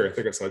are here. I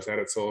think I saw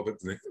Janet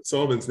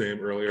Sullivan's name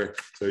earlier.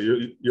 So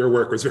your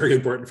work was very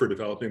important for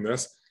developing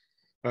this.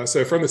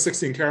 So from the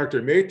 16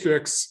 character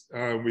matrix,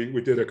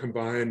 we did a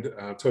combined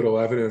total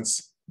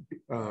evidence,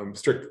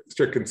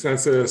 strict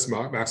consensus,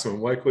 maximum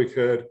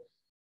likelihood.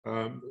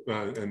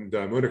 And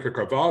Monica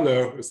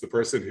Carvalho is the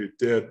person who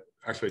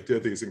actually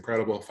did these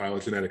incredible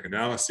phylogenetic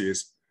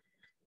analyses,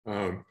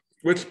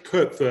 which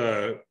put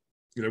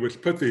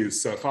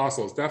these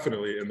fossils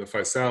definitely in the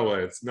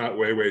physaloids, not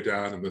way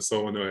down in the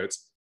solenoids.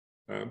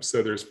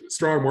 So there's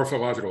strong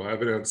morphological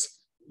evidence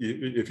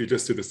if you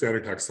just do the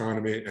standard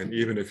taxonomy, and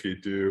even if you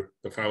do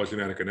the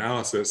phylogenetic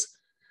analysis,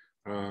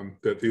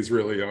 that these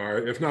really are,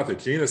 if not the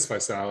genus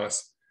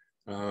Physalis,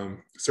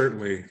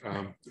 certainly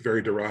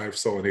very derived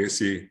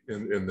Solanaceae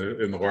in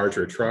the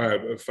larger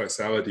tribe of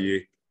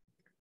Physalidae.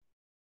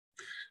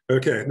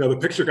 Okay, now the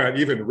picture got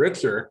even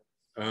richer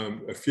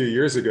a few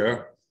years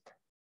ago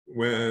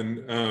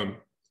when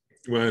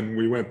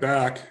we went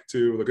back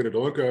to Laguna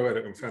del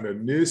Hunco and found a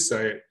new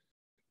site,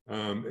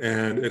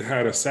 and it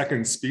had a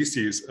second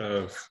species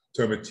of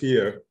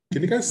Tomatillo.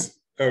 Can you guys?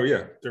 Oh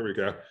yeah, there we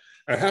go.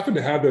 I happen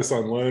to have this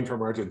on loan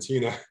from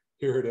Argentina.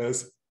 Here it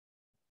is.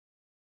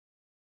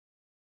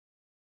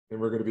 And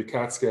we're going to be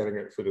CAT scanning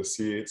it for the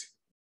seeds.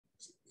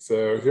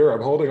 So here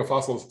I'm holding a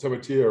fossil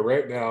Tomatillo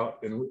right now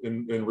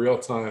in real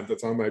time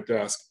that's on my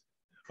desk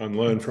on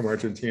loan from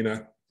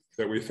Argentina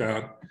that we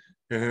found.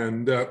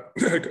 And I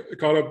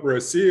called up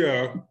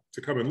Rocio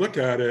to come and look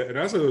at it. And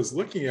as I was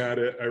looking at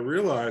it, I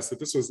realized that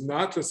this was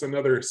not just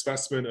another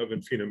specimen of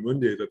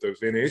infinemundi, that the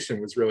venation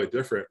was really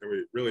different, and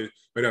we really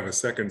might have a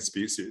second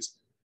species.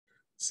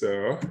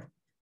 So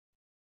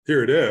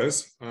here it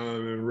is.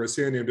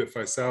 Rocio named it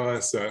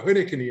Physalis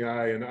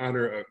hunickenii in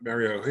honor of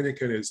Mario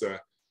Huniken, who's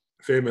a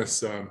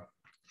famous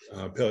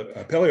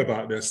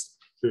paleobotanist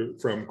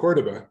from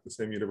Cordoba, the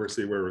same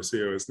university where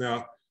Rocio is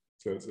now.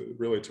 So it's a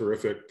really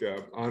terrific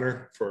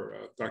honor for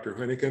Dr.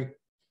 Huniken.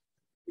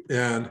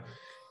 And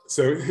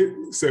so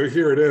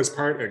here it is,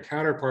 part and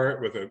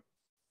counterpart with an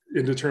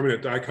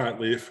indeterminate dicot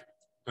leaf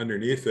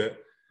underneath it.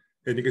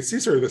 And you can see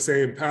sort of the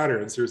same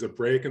patterns. There's a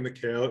break in the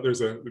calyx.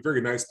 There's a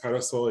very nice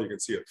pedestal. You can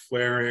see it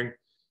flaring.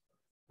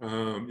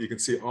 You can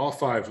see all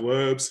 5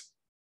 lobes.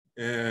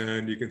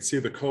 And you can see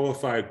the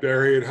colified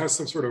berry. It has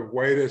some sort of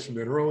whitish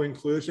mineral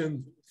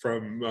inclusion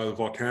from the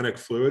volcanic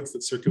fluids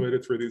that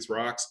circulated through these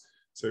rocks.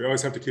 So you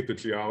always have to keep the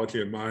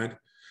geology in mind.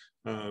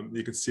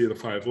 You can see the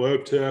 5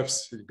 lobe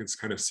tips. You can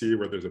kind of see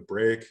where there's a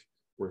break,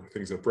 where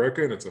things have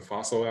broken. It's a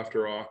fossil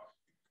after all.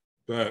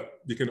 But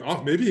you can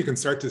maybe you can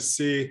start to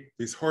see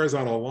these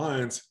horizontal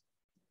lines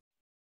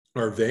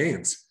are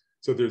veins.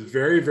 So there's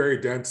very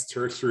dense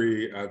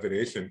tertiary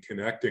venation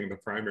connecting the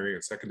primary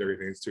and secondary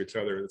veins to each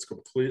other. It's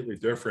completely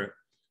different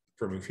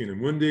from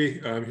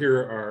infinemundi. Here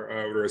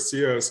are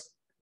Rocio's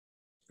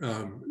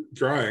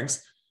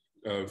drawings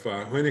of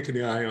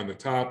hunickenii on the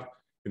top,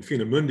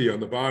 infinemundi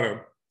on the bottom.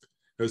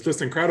 It's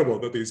just incredible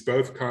that these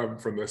both come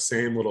from the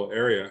same little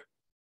area.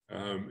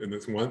 In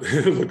this one,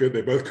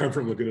 they both come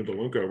from Laguna del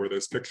Hunco, where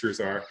those pictures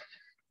are.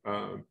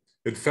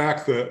 In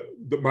fact,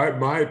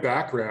 my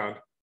background,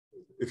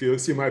 if you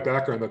see my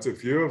background, that's a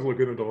view of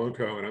Laguna del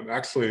Hunco, and I'm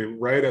actually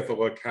right at the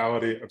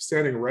locality. I'm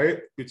standing right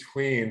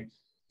between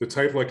the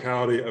type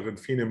locality of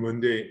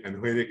infinemundi and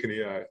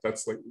hunickenii.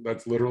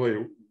 That's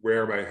literally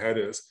where my head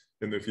is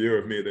in the view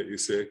of me that you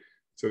see.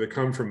 So they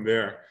come from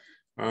there.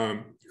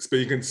 But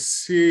you can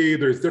see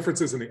there's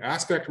differences in the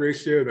aspect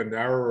ratio, the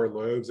narrower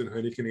lobes in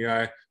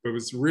hunickenii. But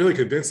what's really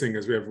convincing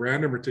is we have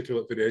random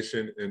reticulate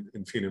venation in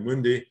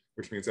infinemundi,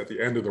 which means at the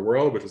end of the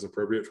world, which is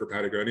appropriate for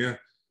Patagonia.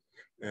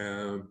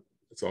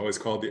 It's always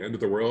called the end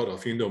of the world, el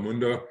fin del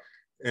mundo,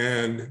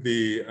 and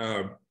the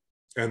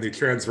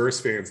transverse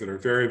veins that are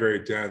very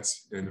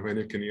dense in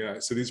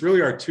hunickenii. So these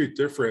really are 2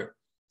 different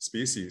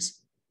species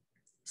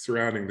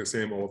surrounding the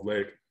same old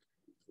lake.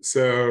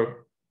 So,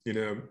 you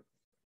know,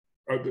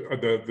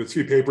 the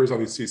 2 papers on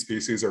these 2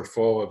 species are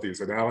full of these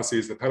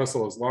analyses. The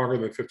pedestal is longer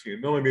than 15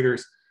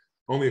 millimeters,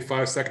 only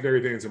 5 secondary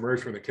veins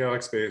emerge from the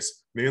calyx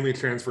base, mainly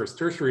transverse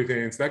tertiary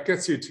veins. That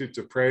gets you to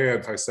Dipraea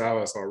and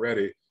Physalis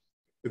already.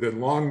 But then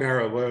long,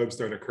 narrow lobes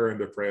don't occur in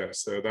Dipraea.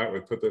 So that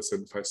would put this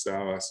in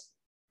Physalis.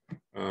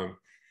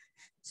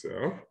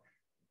 So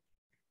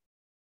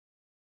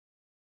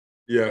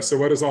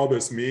what does all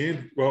this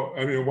mean? Well,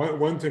 I mean,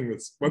 one thing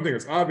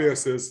that's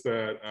obvious is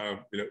that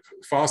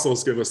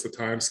fossils give us the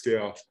time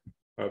scale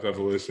of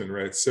evolution,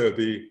 right? So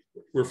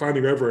we're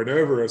finding over and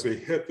over as we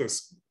hit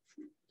this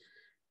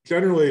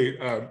generally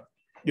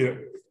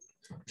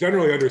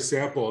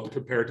undersampled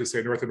compared to,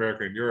 say, North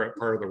America and Europe,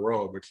 part of the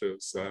world, which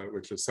is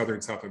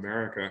southern South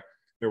America.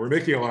 We're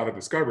making a lot of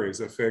discoveries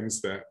of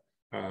things that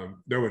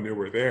no one knew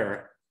were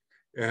there,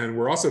 and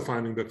we're also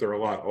finding that they're a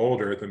lot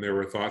older than they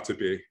were thought to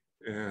be.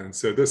 And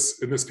so in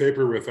this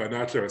paper with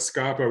Nacho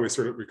Escapa,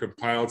 we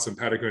compiled some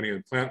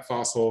Patagonian plant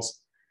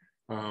fossils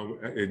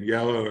in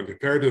yellow and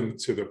compared them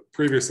to the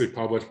previously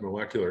published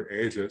molecular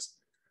ages.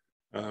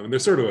 And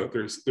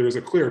there's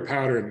a clear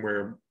pattern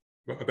where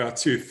about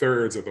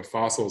 2/3 of the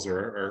fossils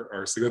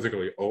are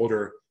significantly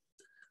older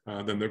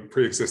than the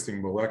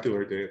pre-existing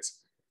molecular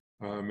dates.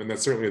 And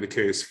that's certainly the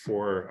case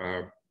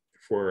for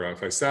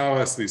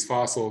Physalis. These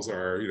fossils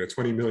are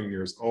 20 million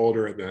years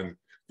older than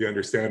the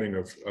understanding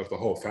of the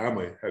whole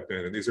family had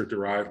been, and these are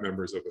derived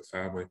members of the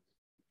family.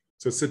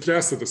 So it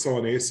suggests that the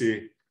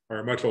Solanaceae are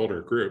a much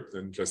older group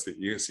than just the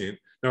Eocene.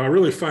 Now, a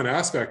really fun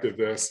aspect of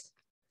this,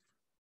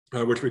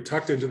 which we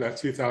tucked into that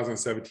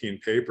 2017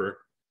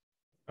 paper,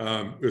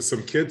 was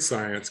some kid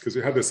science, because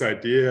we had this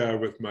idea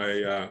with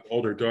my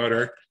older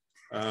daughter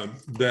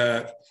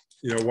that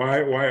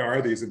why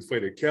are these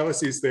inflated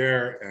calyces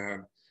there,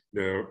 and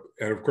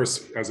and of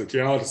course, as a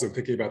geologist, I'm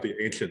thinking about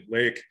the ancient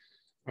lake.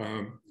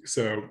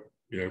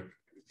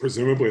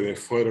 Presumably they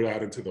floated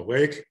out into the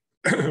lake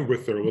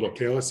with their little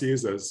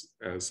calyces as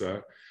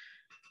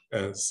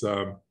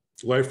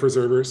life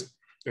preservers,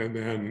 and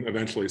then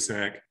eventually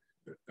sank.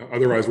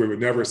 Otherwise, we would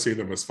never see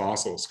them as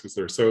fossils because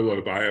they're so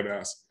low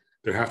biomass.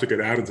 They have to get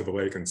out into the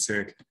lake and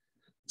sink.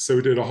 So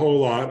we did a whole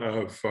lot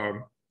of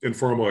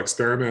informal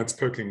experiments,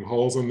 poking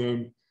holes in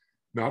them,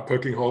 not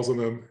poking holes in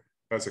them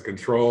as a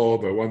control.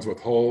 The ones with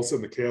holes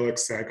in the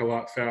calyx sank a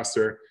lot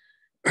faster.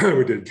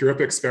 We did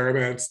drip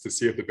experiments to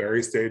see if the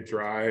berry stayed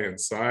dry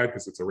inside,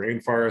 because it's a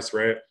rainforest,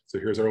 right? So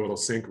here's our little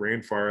sink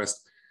rainforest.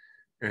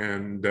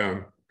 And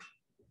the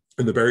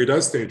berry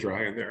does stay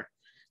dry in there.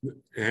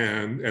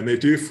 And they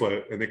do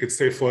float, and they could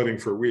stay floating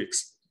for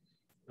weeks.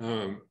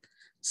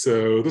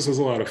 So this was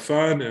a lot of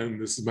fun, and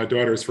this is my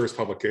daughter's first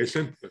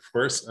publication, of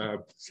course.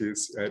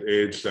 She's at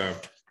age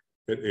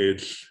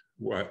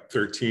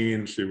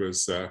 13. She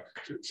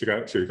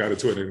got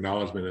into an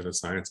acknowledgement in a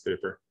science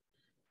paper.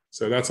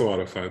 So that's a lot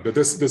of fun. But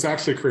this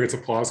actually creates a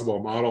plausible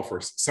model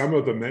for some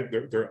of them.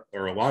 There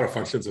are a lot of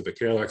functions of the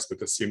calyx, but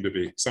this seemed to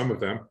be some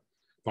of them,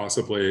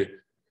 possibly.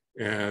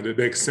 And it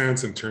makes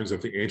sense in terms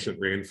of the ancient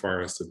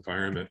rainforest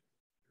environment.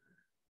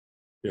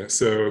 Yeah,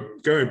 so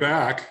going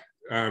back,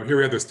 here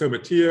we have the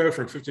Stomatio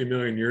from 50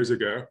 million years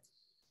ago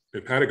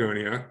in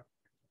Patagonia.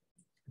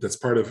 That's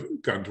part of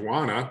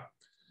Gondwana.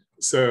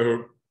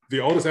 So the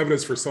oldest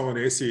evidence for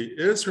Solanaceae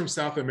is from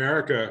South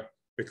America,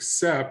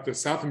 except that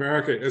South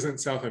America isn't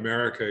South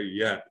America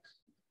yet.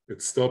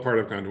 It's still part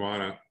of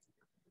Gondwana.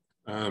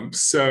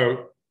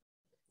 So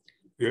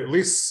at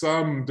least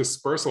some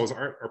dispersals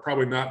are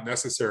probably not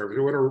necessary. If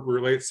you want to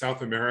relate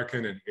South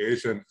American and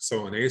Asian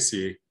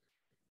Solanaceae,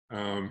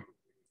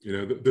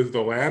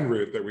 the land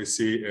route that we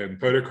see in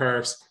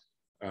podocarps,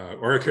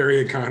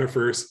 Araucarian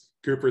conifers,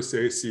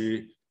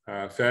 Cupressaceae,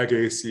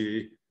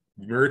 Fagaceae,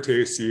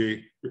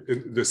 Myrtaceae,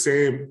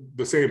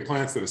 the same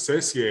plants that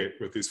associate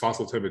with these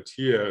fossil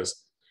Tomatios,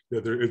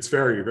 it's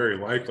very, very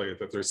likely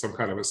that there's some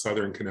kind of a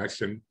southern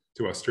connection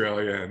to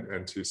Australia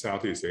and to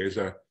Southeast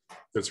Asia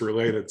that's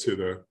related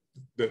to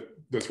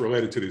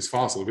these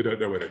fossils. We don't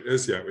know what it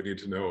is yet. We need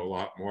to know a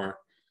lot more.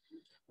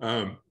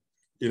 And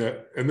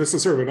this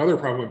is sort of another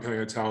problem in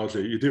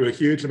paleontology. You do a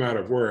huge amount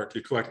of work.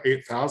 You collect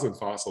 8,000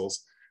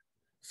 fossils.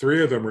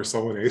 3 of them are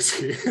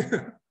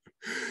Solanaceae.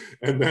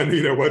 And then,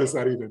 what does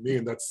that even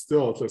mean? That's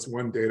still just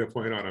one data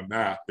point on a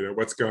map,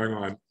 what's going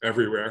on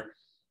everywhere.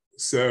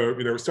 So,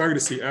 we're starting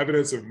to see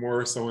evidence of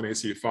more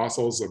Solanaceae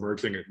fossils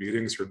emerging at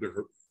meetings from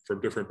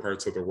different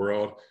parts of the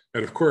world.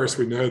 And of course,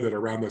 we know that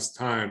around this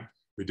time,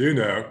 we do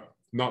know,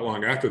 not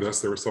long after this,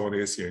 there were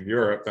Solanaceae in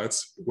Europe.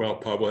 That's well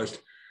published.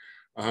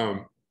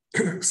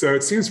 So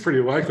it seems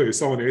pretty likely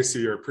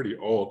Solanaceae are pretty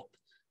old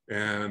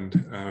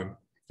and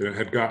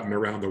had gotten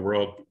around the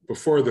world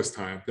before this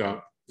time.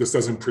 Now, this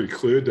doesn't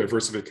preclude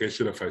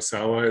diversification of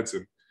physaloids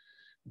and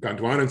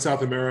Gondwana in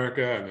South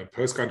America and then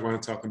post-Gondwana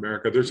in South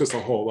America. There's just a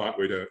whole lot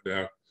we don't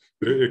know,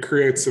 but it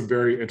creates some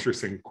very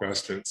interesting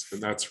questions,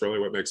 and that's really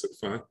what makes it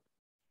fun.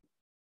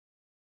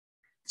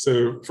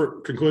 So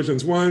for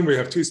conclusions, 1, we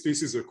have 2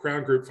 species of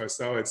crown group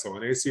physaloid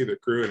Solanaceae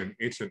that grew in an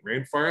ancient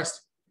rainforest,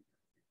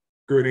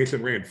 through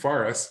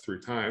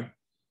time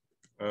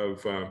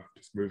of,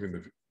 just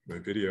moving my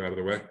video out of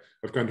the way,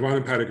 of Gondwana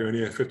and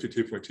Patagonia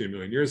 52.2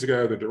 million years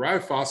ago. The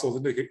derived fossils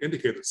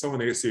indicate that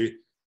Solanaceae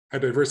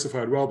had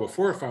diversified well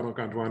before final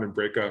Gondwanan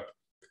breakup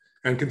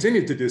and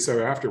continued to do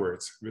so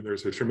afterwards. I mean,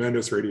 there's a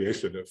tremendous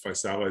radiation of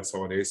physalid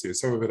Solanaceae.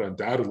 Some of it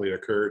undoubtedly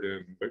occurred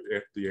in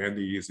the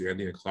Andes, the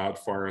Andean cloud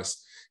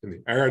forests, in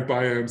the arid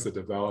biomes that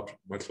developed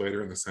much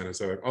later in the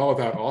Cenozoic. All of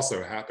that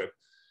also happened.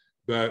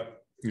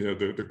 But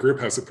the group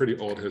has a pretty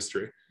old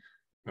history.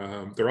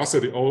 They're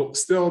also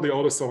still the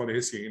oldest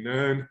Solanaceae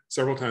known,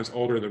 several times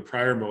older than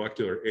prior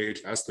molecular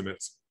age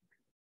estimates.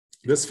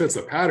 This fits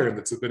a pattern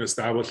that's been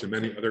established in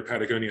many other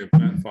Patagonian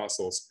plant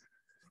fossils,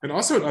 and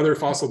also in other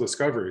fossil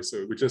discoveries.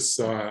 So we just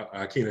saw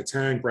Keena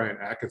Tang, Brian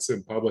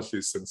Atkinson publish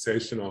these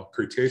sensational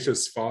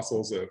Cretaceous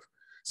fossils of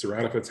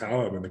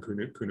Ceratopetalum and the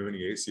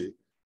Hunickenii.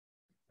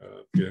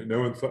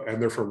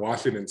 And they're from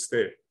Washington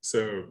State.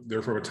 So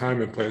they're from a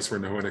time and place where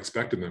no one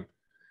expected them.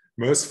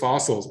 Most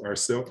fossils are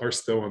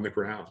still on the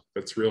ground.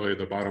 That's really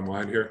the bottom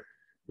line here.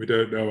 We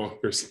don't know,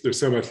 there's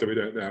so much that we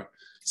don't know.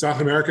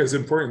 South America's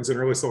importance in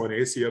early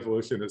Solanaceae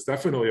evolution is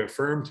definitely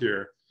affirmed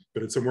here,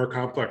 but it's a more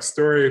complex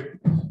story.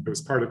 It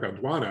was part of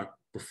Gondwana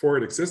before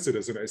it existed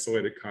as an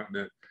isolated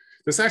continent.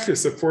 This actually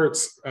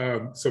supports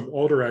some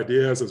older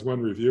ideas, as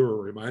one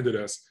reviewer reminded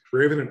us.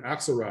 Raven and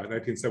Axelrod in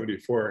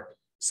 1974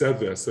 said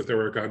this, that there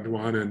was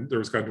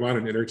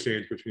Gondwanan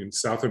interchange between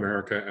South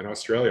America and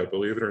Australia.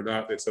 Believe it or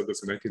not, they said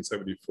this in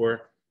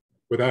 1974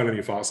 without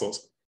any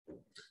fossils.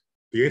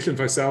 The ancient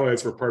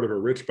physaloids were part of a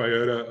rich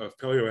biota of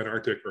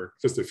Paleoantarctic, or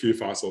just a few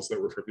fossils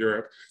that were from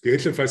Europe. The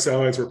ancient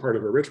physaloids were part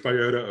of a rich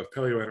biota of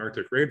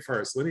Paleoantarctic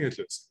rainforest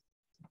lineages,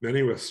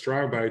 many with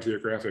strong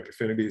biogeographic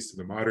affinities to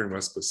the modern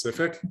West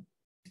Pacific.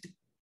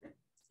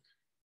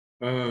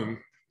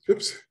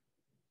 Oops,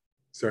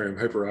 sorry, I'm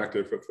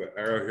hyperactive with the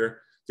arrow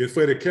here. The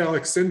inflated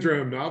calyx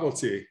syndrome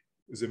novelty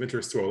is of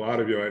interest to a lot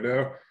of you, I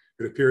know.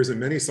 It appears in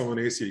many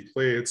Solanaceae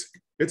clades.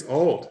 It's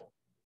old.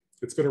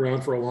 It's been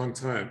around for a long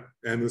time,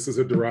 and this is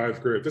a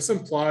derived group. This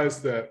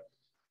implies that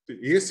the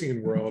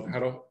Eocene world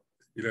had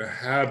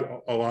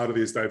a lot of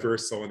these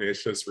diverse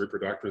solanaceous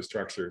reproductive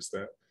structures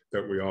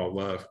that we all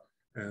love,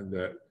 and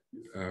that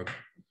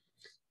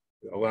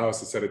allow us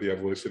to study the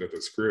evolution of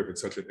this group in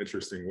such an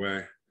interesting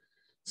way.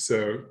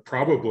 So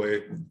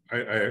probably, I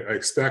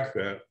expect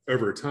that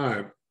over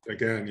time,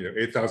 again,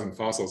 8,000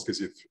 fossils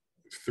gives you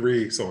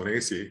 3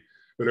 Solanaceae,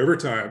 but over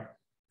time,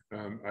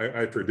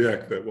 I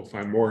predict that we'll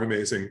find more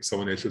amazing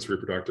solanaceous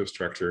reproductive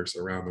structures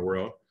around the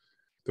world.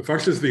 The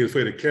functions of the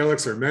inflated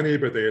calyx are many,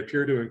 but they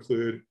appear to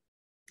include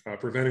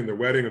preventing the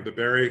wetting of the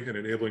berry and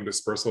enabling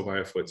dispersal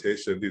via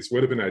flotation. These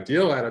would have been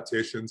ideal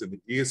adaptations in the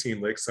Eocene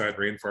lakeside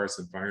rainforest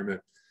environment,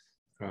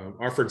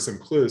 offering some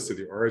clues to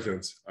the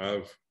origins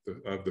of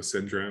the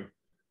syndrome.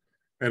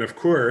 And of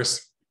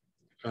course,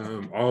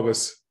 all of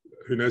us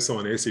who know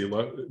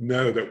Solanaceae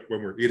know that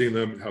when we're eating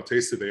them, how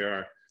tasty they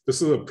are. This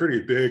is a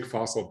pretty big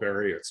fossil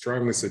berry. It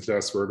strongly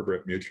suggests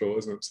vertebrate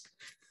mutualisms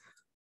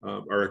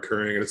are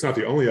occurring. And it's not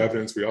the only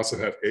evidence. We also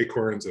have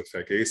acorns of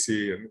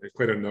Fagaceae and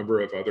quite a number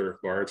of other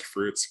large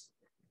fruits.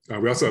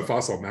 We also have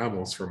fossil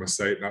mammals from a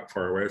site not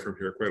far away from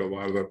here, quite a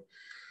lot of them.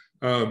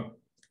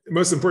 The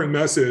most important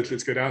message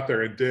is get out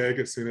there and dig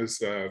as soon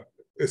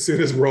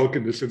as world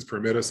conditions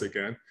permit us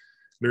again.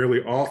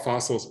 Nearly all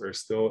fossils are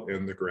still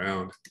in the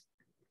ground.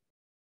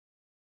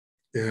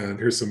 And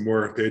here's some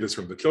more pages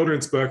from the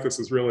children's book. This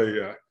is really,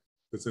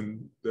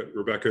 that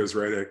Rebecca is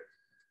writing,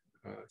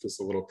 just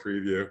a little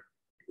preview.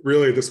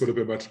 Really, this would have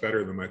been much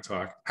better than my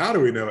talk. How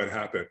do we know it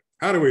happened?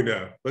 How do we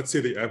know? Let's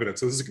see the evidence.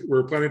 So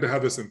we're planning to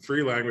have this in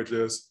 3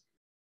 languages.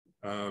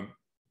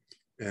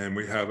 And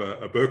we have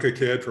a Boca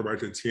kid from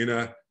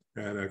Argentina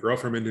and a girl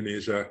from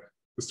Indonesia.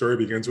 The story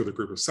begins with a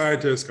group of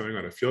scientists going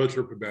on a field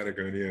trip in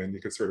Patagonia, and you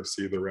can sort of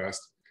see the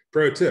rest.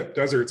 Pro tip,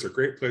 deserts are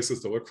great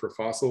places to look for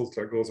fossils.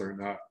 Jungles are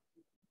not.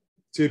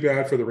 Too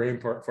bad for the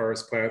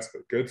rainforest plants,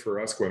 but good for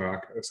us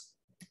guanacos,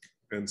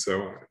 and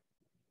so on.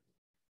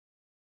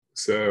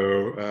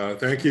 So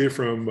thank you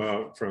from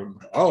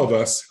all of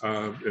us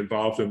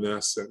involved in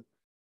this, and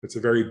it's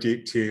a very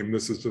deep team.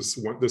 This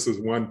is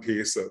one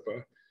piece of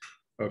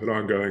an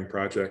ongoing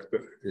project.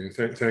 But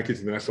thank you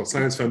to the National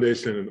Science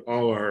Foundation and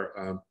all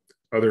our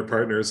other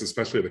partners,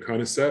 especially the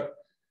CONICET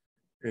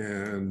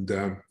and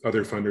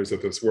other funders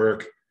of this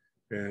work.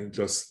 And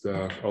just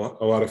a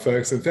lot of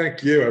thanks. And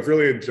thank you. I've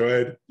really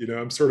enjoyed,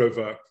 I'm sort of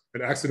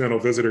an accidental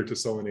visitor to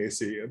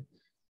Solanaceae, and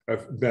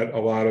I've met a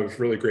lot of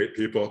really great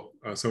people,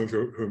 some of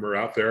whom are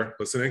out there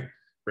listening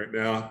right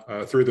now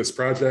through this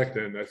project.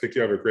 And I think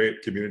you have a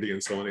great community in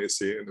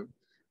Solanaceae, and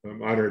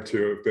I'm honored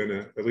to have been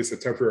at least a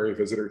temporary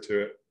visitor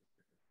to it.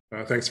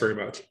 Thanks very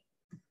much.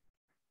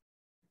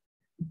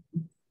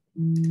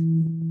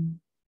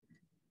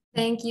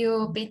 Thank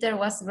you, Peter. It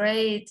was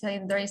great.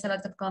 There is a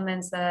lot of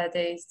comments that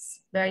it's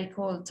very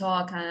cool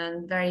talk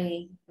and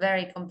very,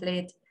 very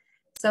complete.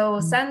 So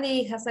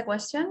Sandy has a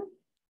question.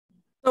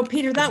 Oh,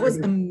 Peter, that was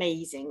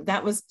amazing.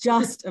 That was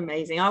just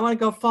amazing. I want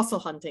to go fossil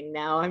hunting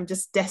now. I'm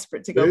just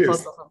desperate to go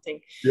fossil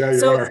hunting. Yeah,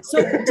 you are. So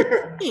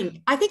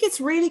I think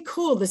it's really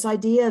cool, this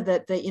idea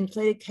that the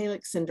inflated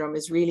calyx syndrome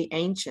is really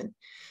ancient.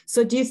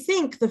 So do you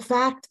think the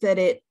fact that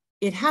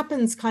it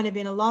happens kind of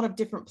in a lot of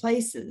different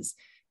places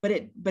but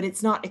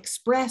it's not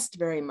expressed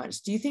very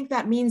much. Do you think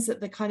that means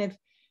that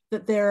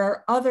that there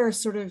are other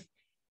sort of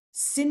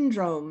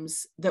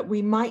syndromes that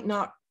we might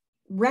not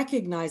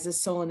recognize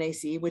as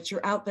Solanaceae, which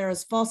are out there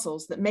as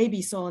fossils that may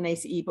be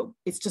Solanaceae, but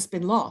it's just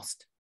been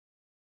lost?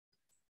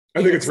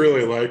 I think it's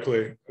really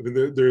likely. I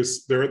mean,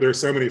 there are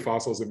so many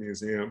fossils in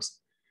museums,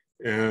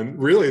 and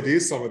really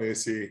these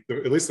Solanaceae,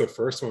 at least the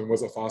first one,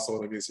 was a fossil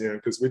in a museum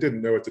because we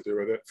didn't know what to do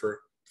with it for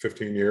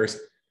 15 years,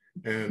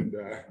 and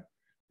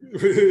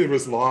it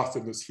was lost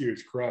in this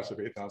huge crush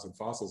of 8,000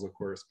 fossils, of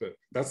course. But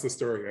that's the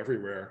story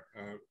everywhere.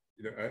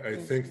 I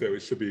think that we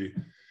should be.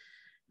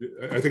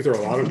 I think there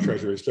are a lot of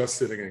treasures just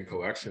sitting in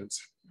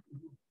collections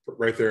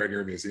right there in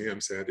your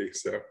museum, Sandy.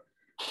 So.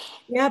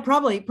 Yeah,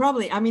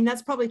 probably. I mean,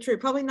 that's probably true.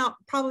 Probably not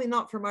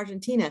from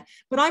Argentina.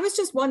 But I was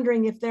just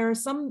wondering if there are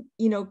some,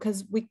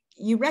 because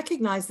you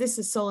recognize this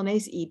as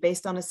Solanaceae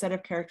based on a set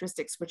of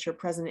characteristics which are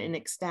present in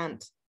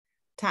extant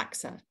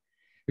taxa.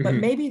 But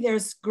maybe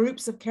there's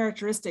groups of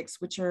characteristics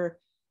which are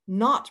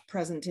not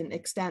present in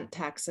extant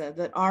taxa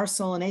that are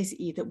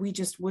Solanaceae that we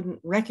just wouldn't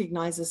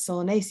recognize as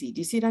Solanaceae.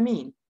 Do you see what I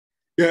mean?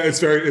 Yeah, it's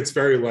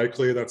very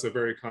likely. That's a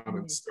very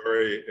common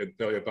story in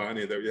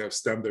paleobotany, that we have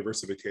stem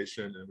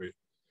diversification, and we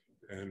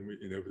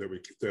that we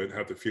don't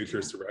have the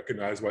features to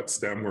recognize what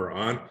stem we're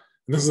on. And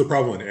this is a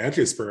problem in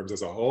angiosperms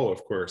as a whole,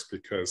 of course,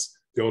 because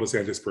the oldest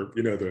angiosperm,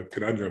 the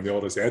conundrum, the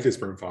oldest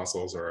angiosperm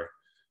fossils are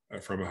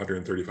from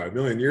 135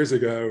 million years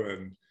ago,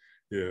 and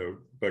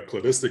but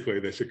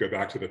cladistically they should go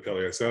back to the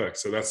Paleozoic.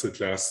 So that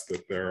suggests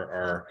that there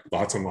are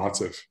lots and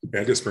lots of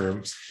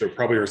angiosperms that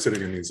probably are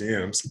sitting in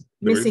museums.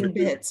 Missing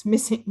bits,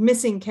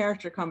 missing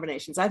character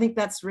combinations. I think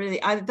that's really,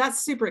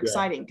 that's super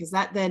exciting, because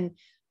that then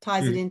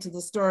ties it into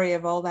the story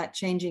of all that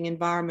changing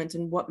environment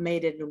and what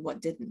made it and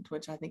what didn't,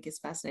 which I think is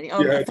fascinating.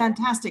 Oh, a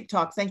fantastic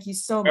talk. Thank you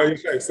so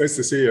much. It's nice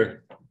to see you.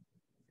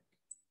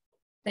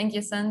 Thank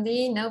you,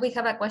 Sandy. Now we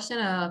have a question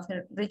of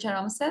Richard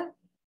Omse.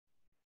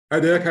 Hi,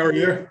 Dick. How are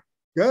you?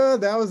 Good.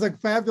 That was a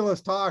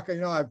fabulous talk.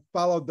 I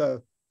followed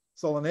the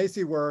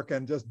Solanaceae work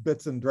and just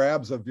bits and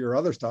drabs of your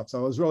other stuff. So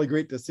it was really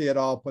great to see it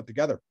all put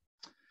together.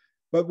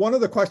 But one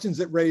of the questions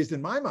it raised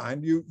in my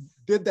mind, you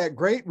did that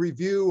great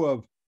review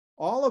of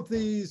all of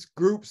these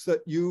groups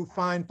that you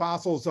find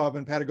fossils of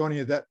in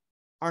Patagonia that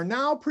are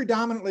now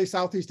predominantly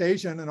Southeast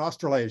Asian and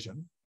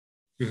Australasian.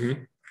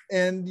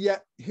 And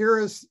yet here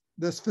is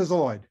this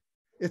physaloid.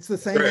 It's the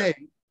same age,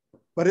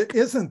 but it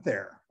isn't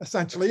there,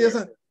 essentially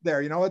isn't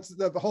there. It's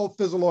the whole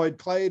physaloid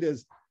clade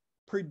is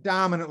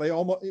predominantly,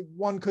 almost,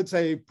 one could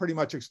say pretty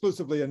much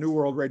exclusively, a New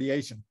World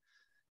radiation.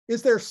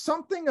 Is there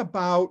something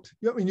about,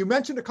 you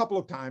mentioned a couple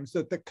of times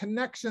that the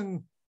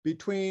connection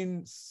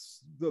between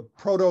the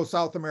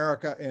proto-South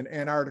America and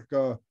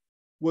Antarctica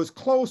was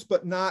close,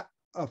 but not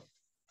a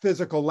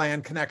physical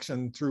land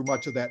connection through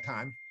much of that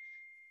time.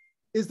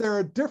 Is there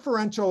a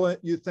differential,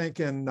 you think,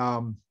 in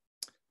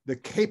the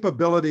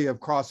capability of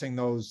crossing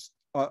those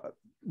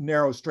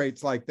narrow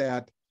straits like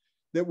that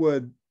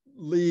would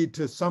lead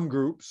to some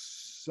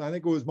groups? I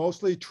think it was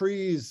mostly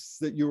trees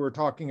that you were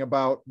talking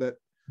about that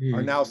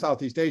are now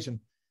Southeast Asian,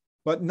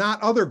 but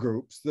not other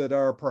groups that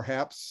are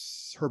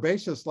perhaps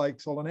herbaceous like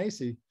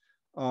Solanaceae,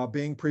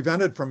 being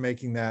prevented from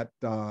making that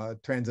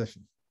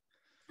transition.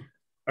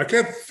 I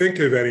can't think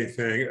of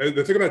anything.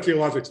 The thing about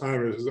geologic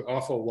time is there's an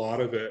awful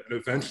lot of it, and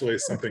eventually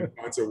something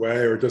finds a way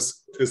or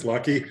just is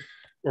lucky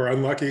or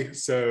unlucky.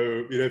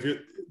 So, if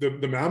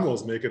the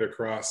mammals make it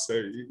across.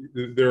 So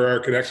there are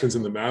connections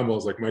in the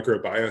mammals, like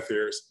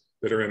microbiotheres,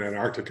 that are in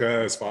Antarctica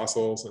as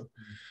fossils.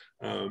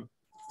 And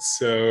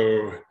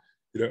so,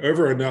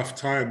 over enough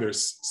time,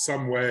 there's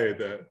some way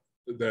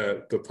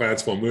that the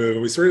plants will move.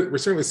 And we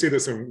certainly see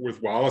this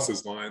with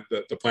Wallace's line,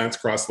 that the plants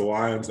cross the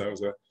lines. That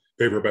was a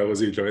paper by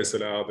Lizzie Joyce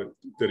et al. That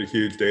did a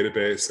huge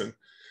database, and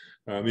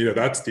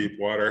that's deep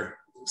water.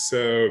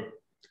 So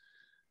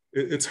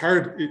it's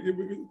hard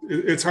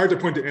to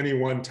point to any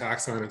one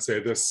taxon and say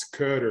this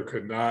could or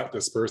could not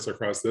disperse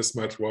across this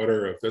much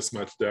water of this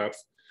much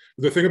depth.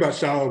 The thing about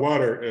shallow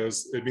water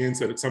is it means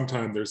that at some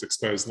time there's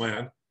exposed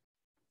land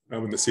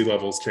when the sea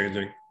level is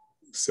changing.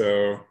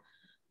 So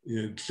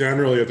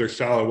generally, if there's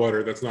shallow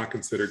water, that's not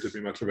considered to be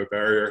much of a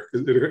barrier.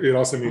 It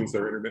also means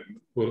there are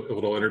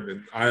little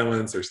intermittent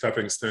islands or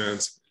stepping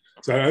stones.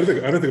 So I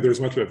don't think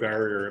there's much of a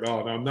barrier at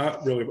all. Now, I'm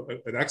not really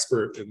an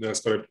expert in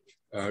this, but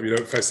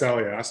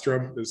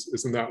Physaliastrum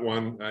isn't that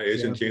one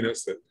Asian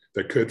genus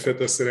that could fit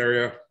this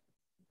scenario?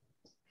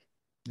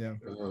 Yeah.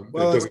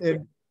 Well, it's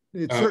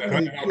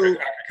certainly true.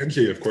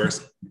 Hunickenii, of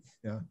course.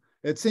 Yeah,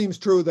 it seems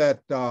true that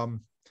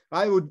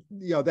I would,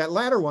 that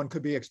latter one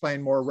could be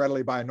explained more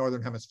readily by a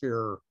Northern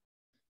Hemisphere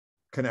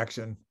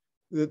connection.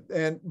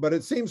 But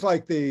it seems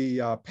like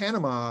the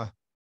Panama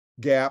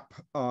Gap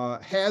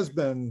has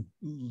been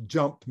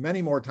jumped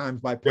many more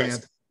times by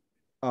plants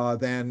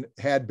than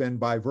had been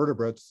by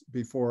vertebrates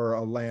before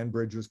a land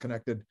bridge was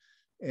connected,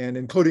 and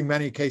including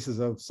many cases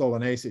of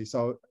Solanaceae.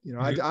 So,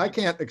 I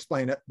can't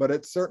explain it, but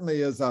it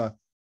certainly is a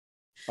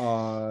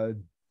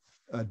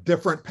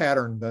different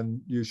pattern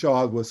than you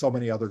saw with so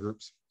many other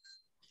groups.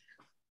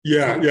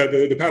 Yeah,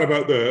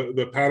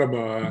 the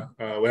Panama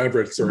land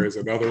bridge story is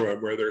another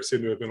one where there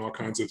seem to have been all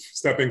kinds of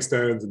stepping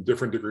stones and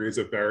different degrees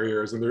of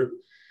barriers. And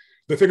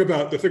the thing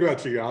about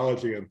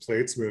geology and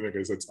plates moving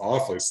is it's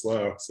awfully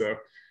slow. So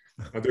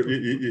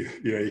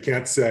you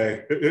can't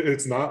say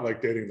it's not like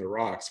dating the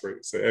rocks where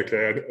you say,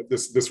 okay,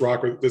 this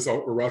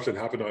eruption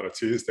happened on a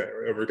Tuesday,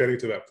 and we're getting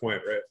to that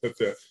point, right? But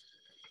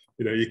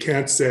you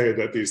can't say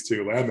that these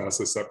two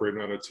landmasses separated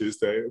on a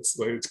Tuesday. It's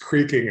like it's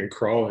creaking and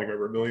crawling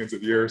over millions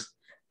of years.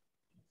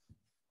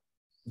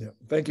 Yeah,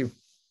 thank you.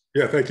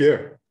 Yeah, thank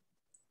you.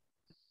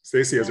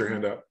 Stacy has her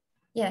hand up.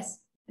 Yes.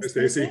 Hi,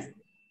 Stacy.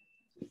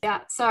 Yeah,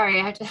 sorry.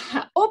 I have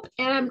to. Oh,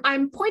 and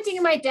I'm pointing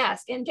at my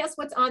desk, and guess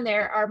what's on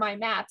there are my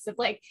maps of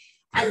like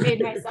I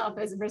made myself,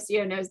 as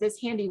Mauricio knows,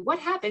 this handy. What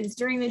happens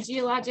during the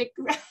geologic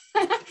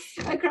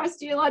across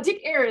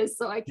geologic eras?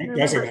 So I can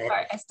remember. Sorry,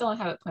 I still don't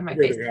have it put on my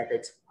face.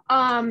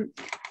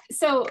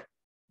 So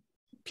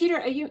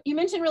Peter, you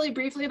mentioned really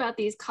briefly about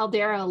these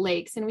caldera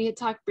lakes, and we had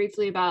talked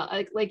briefly about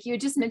like you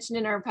had just mentioned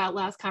in our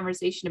last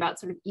conversation about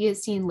sort of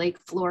Eocene lake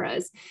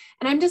floras,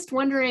 and I'm just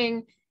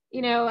wondering,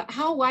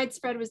 how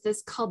widespread was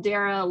this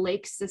caldera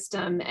lake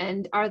system,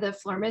 and are the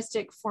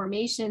phloristic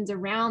formations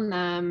around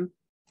them?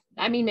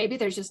 I mean, maybe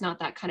there's just not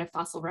that kind of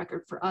fossil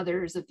record for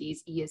others of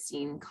these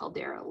Eocene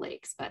caldera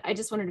lakes, but I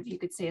just wondered if you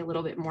could say a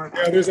little bit more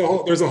about there's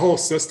a whole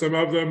system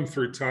of them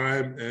through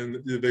time,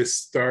 and they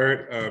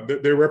start,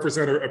 they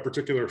represent a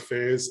particular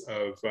phase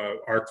of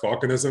arc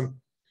volcanism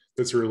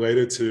that's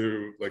related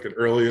to like an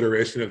early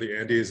iteration of the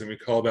Andes, and we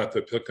call that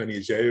the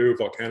hunickenii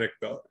volcanic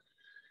belt.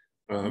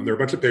 There are a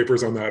bunch of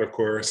papers on that, of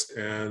course,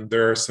 and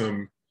there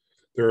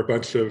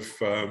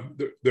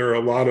are a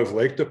lot of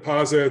lake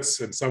deposits,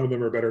 and some of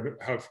them are better to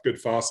have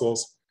good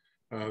fossils.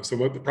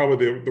 Probably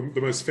the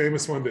most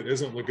famous one that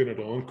isn't Laguna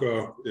del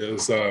Hunco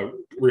is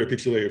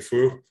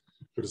Fu,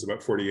 which is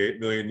about 48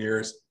 million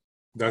years.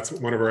 That's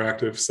one of our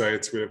active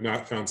sites. We have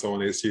not found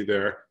Solanaceae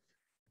there.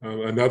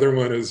 Another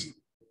one is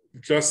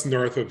just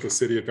north of the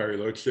city of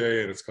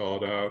Bariloche, and it's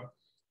called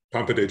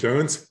Pampa de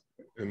Jones,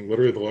 and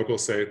literally the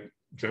locals say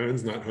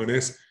Jones, not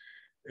Jones,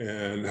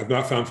 and have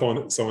not found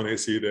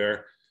Solanaceae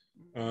there.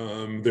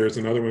 There's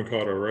another one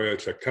called Arroyo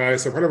Chacay.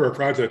 So part of our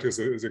project is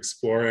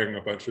exploring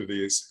a bunch of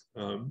these.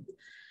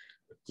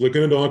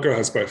 Laguna del Hunco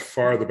has by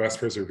far the best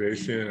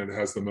preservation and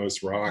has the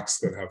most rocks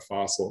that have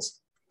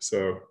fossils.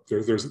 So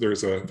there's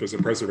a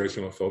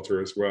preservational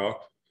filter as well.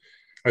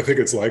 I think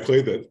it's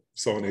likely that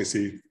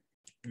Solanaceae,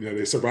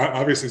 they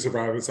obviously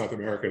survive in South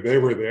America. They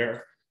were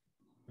there.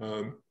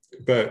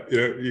 But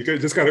you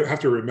just have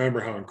to remember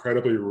how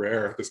incredibly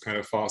rare this kind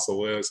of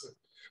fossil is.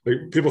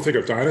 Like, people think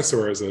of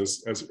dinosaurs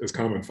as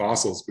common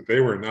fossils, but they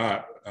were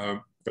not.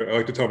 But I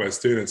like to tell my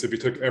students, if you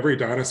took every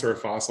dinosaur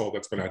fossil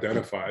that's been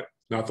identified,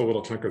 not the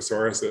little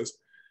chunkosauruses,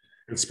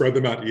 and spread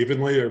them out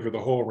evenly over the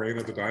whole reign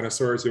of the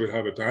dinosaurs, you would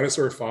have a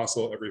dinosaur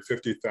fossil every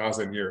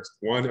 50,000 years,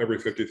 one every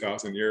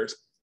 50,000 years.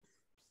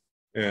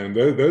 And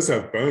those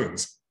have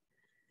bones.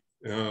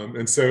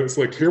 And so it's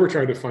like here we're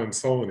trying to find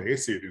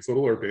Solanaceae, these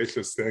little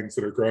herbaceous things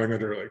that are growing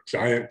under like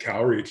giant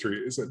cowrie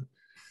trees, and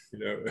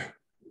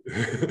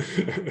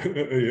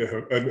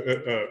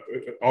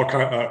all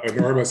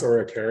enormous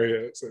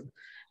araucarias, and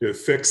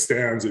thick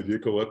stands of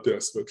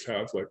eucalyptus, which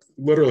have like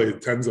literally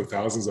tens of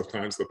thousands of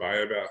times the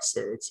biomass.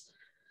 So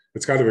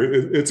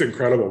it's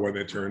incredible when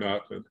they turn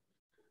up,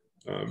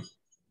 and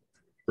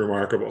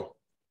remarkable.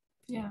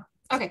 Yeah.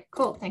 Okay.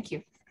 Cool. Thank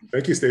you.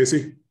 Thank you,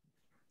 Stacy.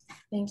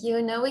 Thank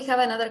you. Now we have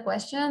another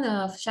question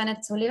of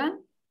Janet Sullivan.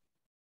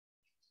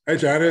 Hi,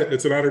 Janet.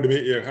 It's an honor to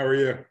meet you. How are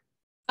you?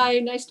 Hi,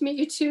 nice to meet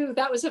you too.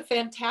 That was a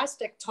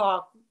fantastic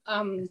talk.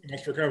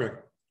 Thanks for coming.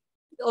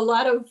 A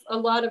lot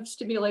of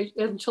stimulation,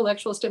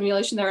 intellectual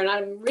stimulation there, and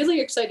I'm really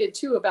excited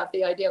too about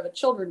the idea of a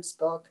children's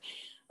book,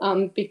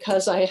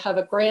 because I have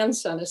a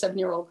grandson, a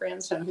 7-year-old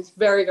grandson, who's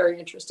very, very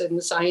interested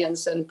in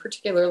science, and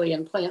particularly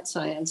in plant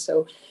science.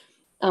 So,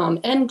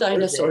 and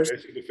dinosaurs.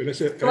 To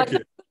finish it. Thank you.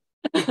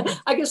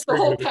 I guess the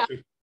whole pack.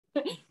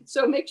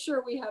 So make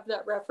sure we have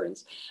that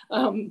reference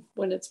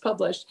when it's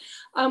published.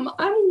 I'm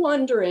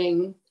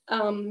wondering,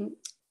 and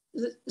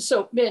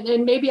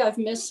maybe I've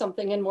missed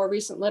something in more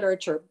recent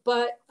literature,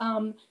 but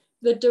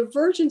the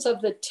divergence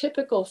of the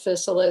typical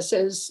Physalis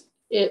is,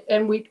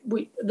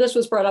 this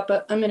was brought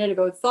up a minute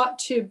ago, thought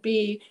to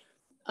be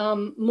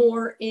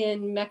more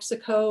in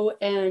Mexico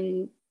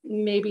and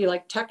maybe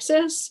like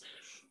Texas.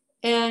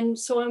 And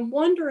so I'm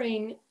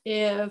wondering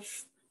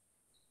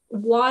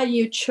why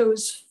you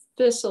chose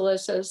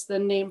Physalis as the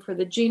name for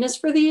the genus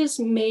for these.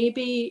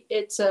 Maybe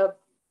it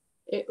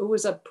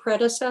was a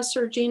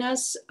predecessor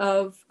genus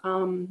to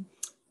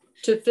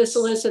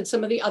Physalis and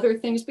some of the other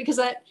things, because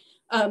that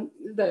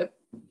the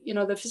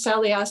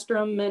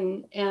Physaliastrum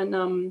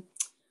and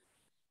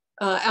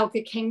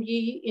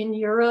Alcakengi in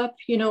Europe,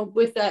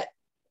 with that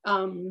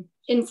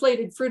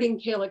inflated fruiting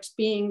calyx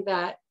being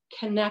that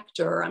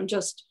connector. I'm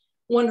just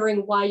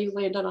wondering why you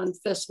landed on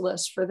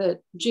Physalis for the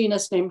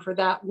genus name for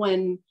that,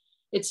 when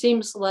it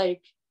seems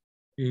like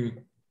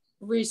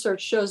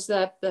research shows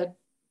that the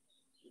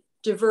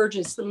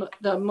divergence,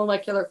 the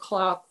molecular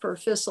clock for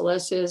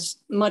Physalis is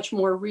much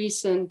more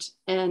recent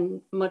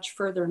and much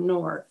further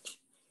north.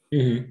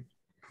 Mm-hmm.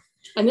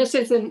 And this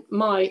isn't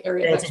my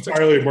area of expertise.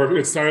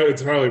 It's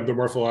entirely the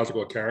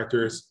morphological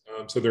characters.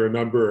 So there are a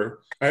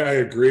number, I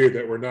agree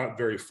that we're not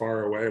very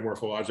far away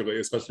morphologically,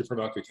 especially from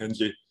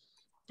hunickenii.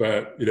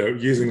 But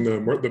using the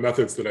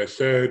methods that I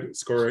showed,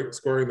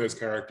 scoring those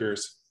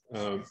characters,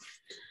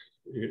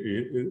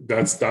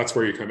 that's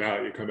where you come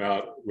out. You come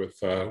out with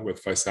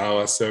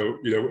Physalis. So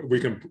we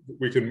can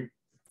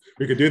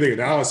do the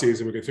analyses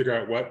and we can figure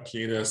out what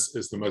genus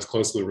is the most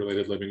closely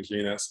related living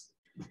genus,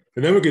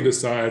 and then we can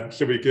decide,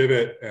 should we give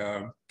it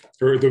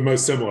or the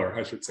most similar,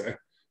 I should say,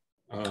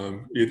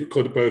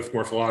 both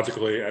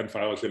morphologically and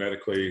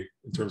phylogenetically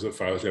in terms of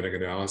phylogenetic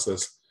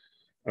analysis.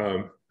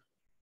 And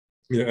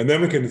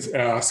then we can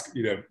ask,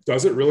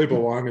 does it really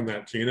belong in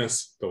that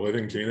genus, the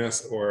living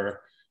genus, or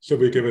should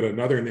we give it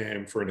another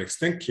name for an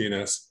extinct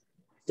genus?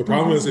 The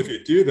problem is if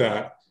you do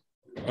that,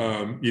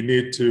 you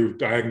need to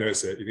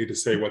diagnose it. You need to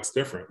say what's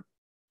different.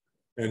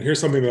 And here's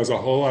something that has a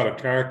whole lot of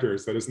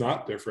characters that is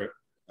not different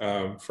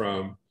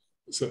from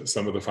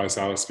some of the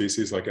Physalis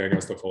species, like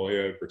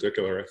Angustifolia in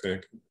particular, I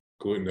think,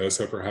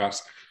 glutinosa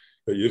perhaps,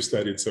 that you've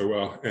studied so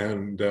well.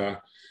 And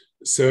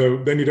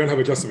so then you don't have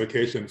a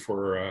justification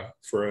for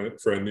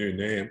a new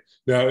name.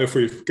 Now, if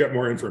we get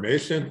more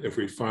information, if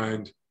we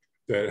find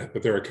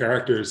that there are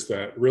characters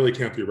that really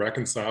can't be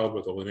reconciled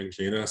with a living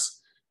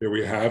genus,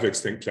 we have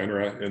extinct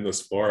genera in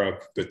this flora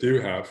that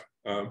do have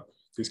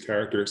these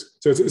characters.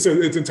 So it's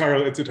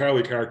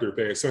entirely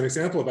character-based. So an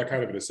example of that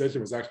kind of a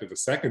decision was actually the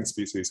second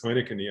species,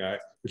 hunickenii,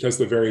 which has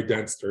the very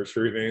dense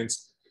tertiary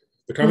veins.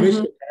 The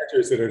combination of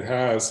characters that it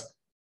has,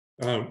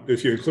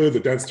 if you include the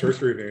dense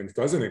tertiary veins,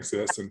 doesn't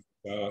exist in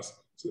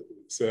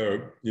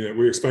so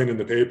we explained in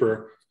the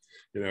paper,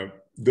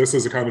 this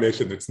is a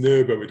combination that's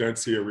new, but we don't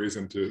see a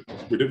reason to.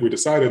 We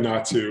decided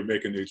not to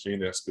make a new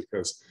genus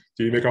because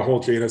do you make a whole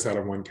genus out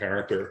of one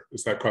character?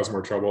 Does that cause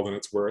more trouble than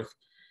it's worth?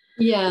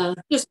 Yeah,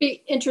 just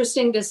be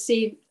interesting to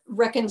see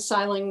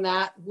reconciling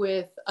that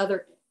with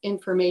other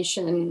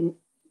information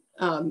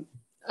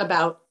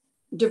about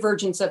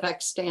divergence of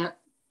extant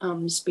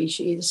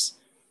species.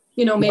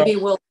 Maybe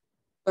we'll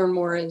learn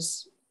more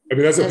as. I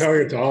mean, as a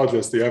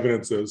paleontologist, the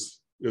evidence is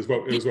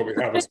what we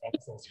have as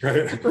fossils,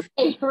 right?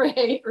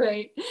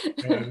 Right.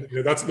 And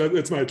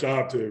it's my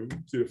job to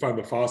find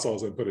the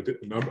fossils and put a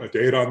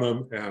date on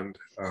them. And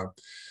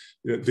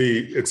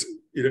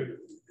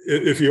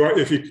if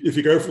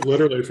you go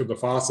literally from the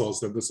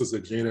fossils, then this is a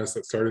genus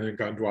that started in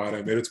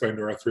Gondwana, made its way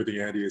north through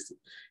the Andes,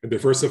 and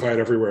diversified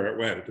everywhere it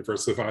went. It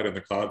diversified in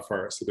the cloud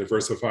forests, it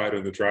diversified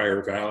in the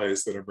drier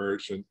valleys that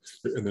emerged in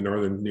the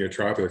northern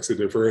neotropics, it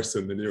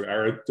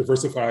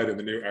diversified in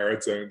the new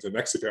arid zones in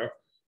Mexico.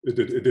 It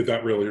did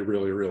that really,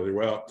 really, really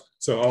well.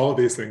 So all of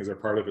these things are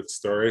part of its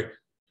story,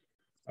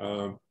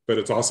 but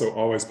it's also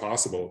always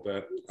possible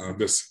that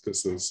this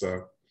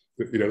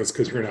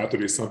could turn out to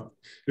be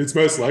it's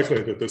most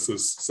likely that this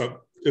is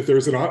if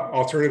there's an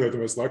alternative, the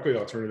most likely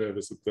alternative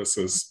is that this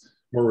is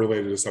more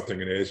related to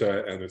something in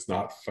Asia and it's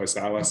not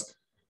Physalis.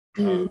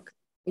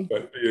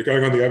 But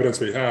going on the evidence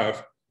we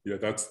have,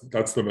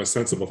 that's the most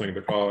sensible thing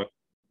to call it.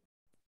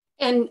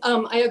 And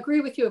I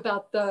agree with you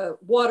about the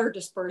water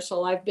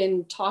dispersal. I've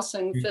been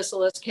tossing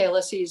Physalis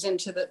calyces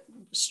into the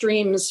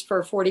streams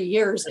for 40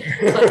 years.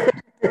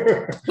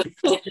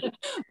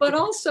 But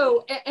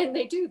also, and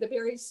the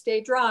berries stay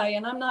dry,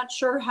 and I'm not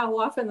sure how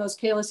often those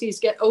calyces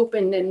get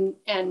opened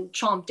and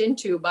chomped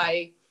into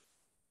by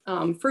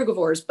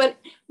frugivores. But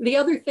the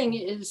other thing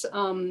is,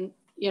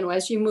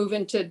 as you move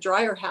into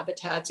drier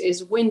habitats,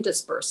 is wind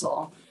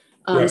dispersal,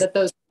 that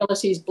those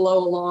calyces blow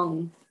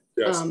along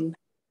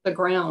the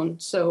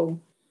ground. So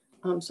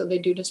they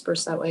do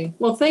disperse that way.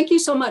 Well, thank you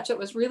so much. It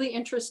was really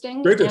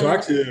interesting. Great to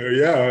talk to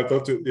you. Yeah, I'd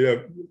love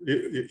to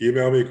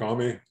email me, call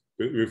me.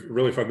 It was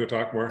really fun to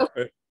talk more.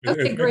 Okay,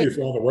 and thank you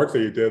for all the work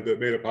that you did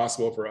that made it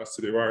possible for us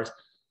to do ours.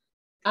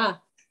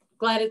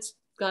 Glad it's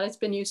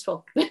been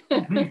useful.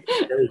 Very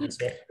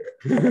useful.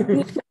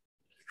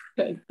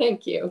 Good.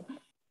 Thank you.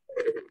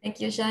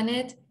 Thank you,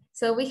 Janet.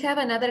 So we have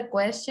another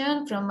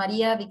question from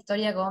Maria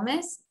Victoria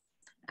Gomez.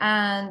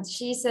 And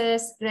she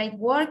says, great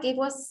work.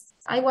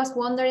 I was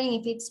wondering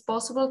if it's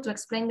possible to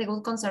explain the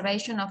good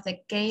conservation of the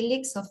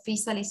calyx of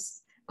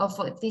Physalis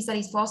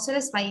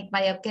fossils by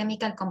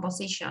biochemical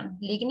composition,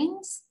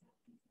 lignins?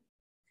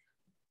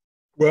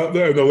 Well,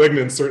 the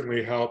lignins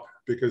certainly help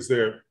because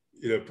they're,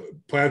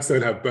 plants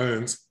don't have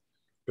bones,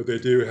 but they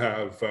do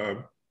have,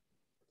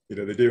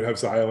 they do have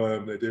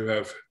xylem,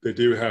 they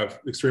do have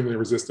extremely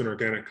resistant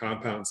organic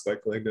compounds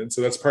like lignins.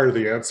 So that's part of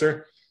the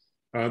answer.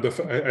 I don't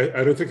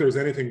think there's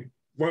anything.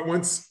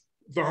 Once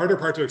the harder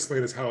part to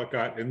explain is how it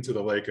got into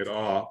the lake at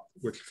all,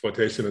 which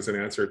flotation is an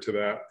answer to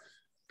that.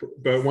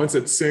 But once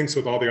it sinks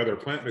with all the other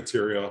plant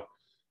material,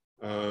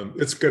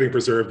 it's getting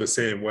preserved the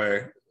same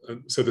way.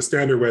 So the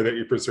standard way that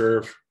you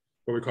preserve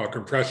what we call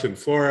compression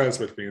floras,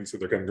 which means that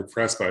they're getting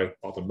compressed by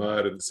all the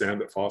mud and sand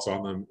that falls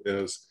on them,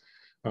 is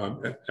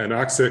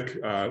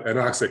anoxic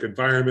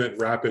environment,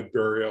 rapid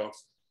burial,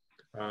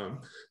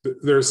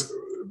 There's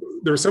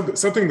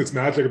something that's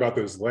magic about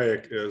this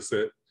lake is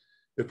that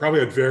it probably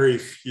had very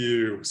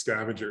few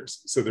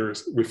scavengers. So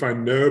we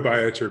find no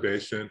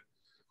bioturbation.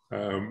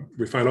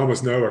 We find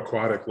almost no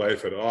aquatic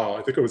life at all.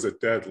 I think it was a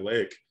dead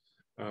lake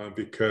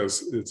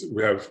because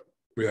we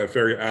have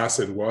very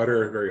acid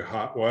water, very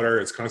hot water.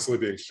 It's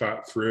constantly being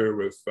shot through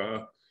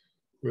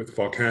with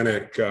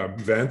volcanic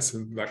vents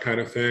and that kind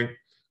of thing.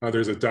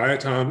 There's a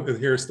diatom in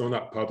here, still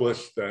not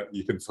published, that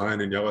you can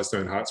find in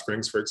Yellowstone hot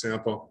springs, for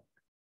example.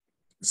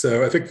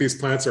 So I think these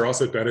plants are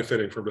also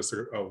benefiting from just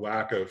a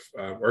lack of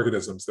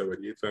organisms that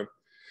would eat them.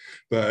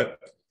 But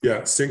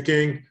yeah,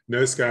 sinking,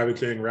 no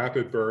scavenging,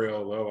 rapid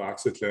burial, low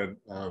oxygen,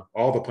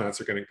 all the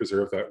plants are getting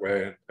preserved that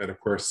way. And of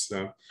course,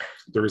 the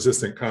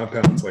resistant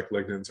compounds like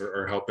lignins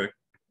are helping.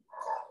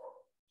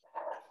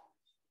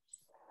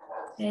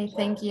 Okay,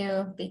 thank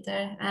you,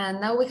 Peter.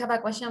 And now we have a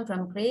question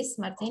from Chris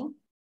Martin.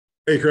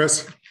 Hey,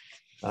 Chris.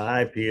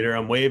 Hi, Peter.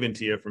 I'm waving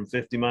to you from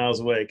 50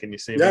 miles away. Can you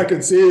see me? Yeah, I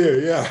can see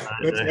you.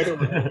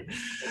 Yeah.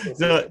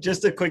 So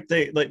just a quick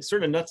thing, like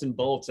sort of nuts and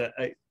bolts.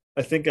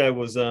 I think I'm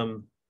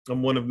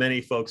one of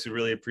many folks who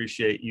really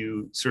appreciate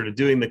you sort of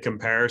doing the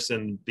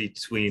comparison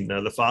between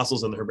the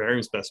fossils and the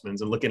herbarium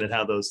specimens and looking at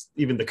how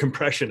even the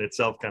compression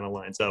itself kind of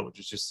lines up, which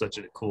is just such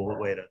a cool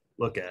way to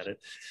look at it.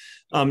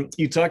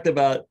 You talked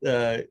about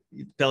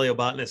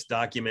paleobotanists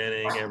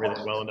documenting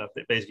everything well enough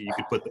that basically you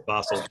could put the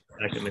fossil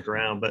back in the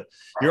ground, but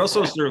you're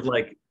also sort of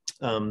like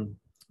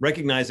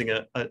recognizing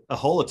a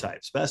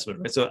holotype specimen,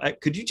 right? So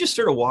could you just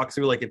sort of walk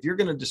through, like, if you're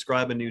going to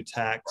describe a new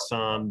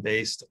taxon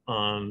based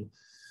on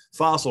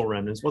fossil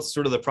remnants, what's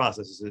sort of the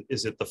process?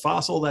 Is it the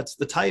fossil that's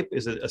the type?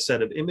 Is it a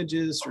set of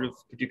images? Sort of,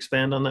 could you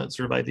expand on that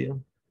sort of idea?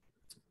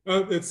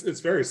 It's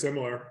very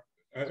similar.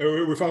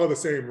 We follow the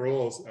same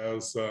rules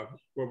as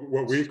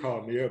what we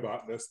call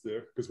neobotanists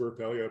do, because we're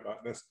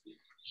paleobotanists.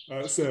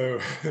 So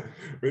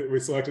we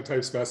select a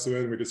type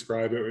specimen, we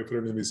describe it, we put it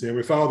in the museum.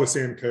 We follow the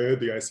same code,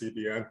 the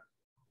ICBN,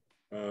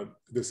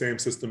 the same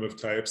system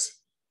of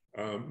types.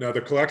 Now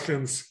the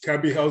collections can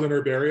be held in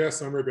herbaria.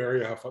 Some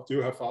herbaria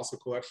do have fossil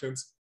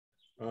collections.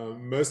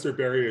 Most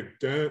herbaria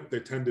don't. They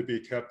tend to be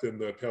kept in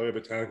the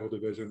paleobotanical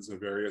divisions of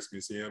various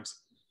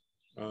museums.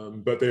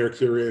 But they are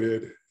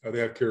curated, they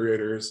have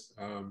curators,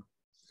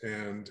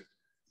 and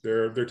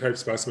they're type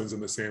specimens in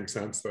the same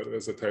sense that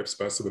as a type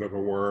specimen of a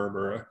worm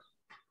or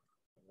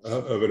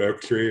of an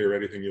oak tree or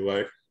anything you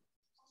like.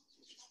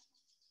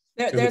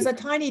 There's a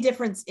tiny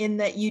difference in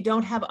that you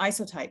don't have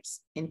isotypes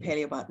in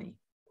paleobotany.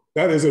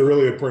 That is a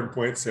really important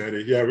point,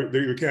 Sandy. Yeah,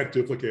 we can't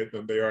duplicate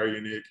them. They are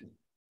unique.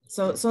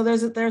 So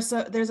there's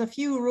a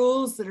few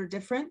rules that are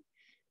different,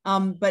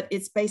 but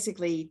it's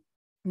basically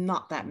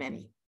not that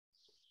many.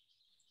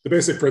 The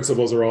basic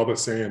principles are all the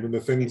same, and the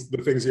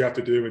things you have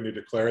to do when you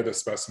declare the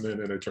specimen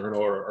in a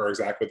journal are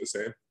exactly the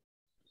same.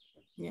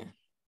 Yeah.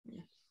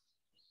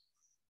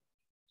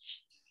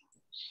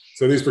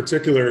 So these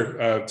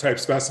particular type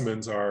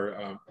specimens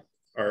are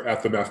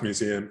at the MEF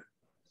Museum,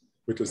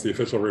 which is the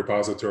official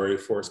repository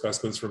for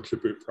specimens from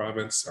Chubut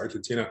province,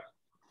 Argentina.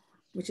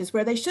 Which is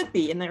where they should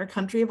be, in their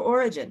country of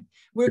origin.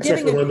 We're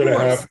Except giving a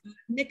course.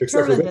 Nick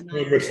Turland and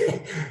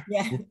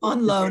I,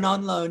 on loan.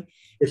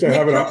 Nick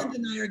Turland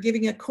and I are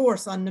giving a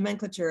course on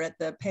nomenclature at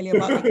the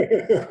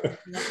paleobotany.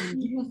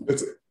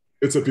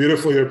 It's a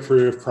beautifully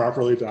approved,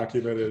 properly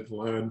documented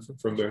loan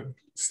from the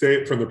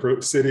state, from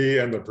the city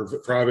and the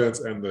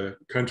province and the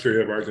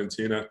country of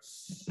Argentina.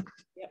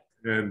 Yep.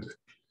 And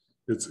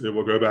it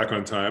will go back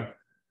on time.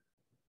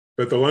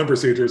 But the loan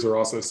procedures are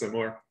also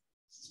similar.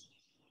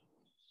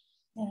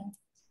 Yeah.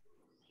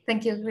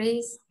 Thank you,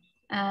 Grace.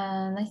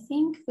 And I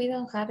think we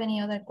don't have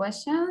any other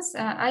questions.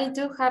 I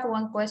do have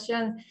one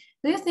question.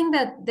 Do you think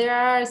that there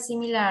are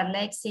similar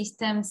lake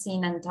systems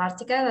in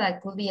Antarctica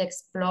that could be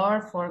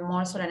explored for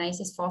more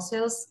Solanaceae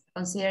fossils,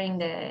 considering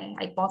the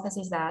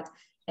hypothesis that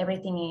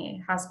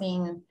everything has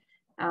been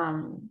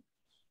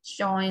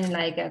showing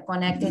like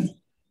connected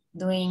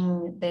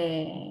during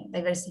the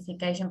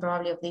diversification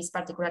probably of this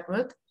particular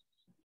group?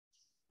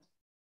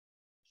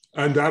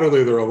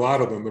 Undoubtedly, there are a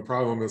lot of them. The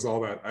problem is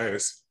all that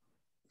ice.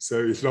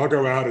 So you should all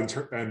go out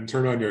and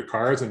turn on your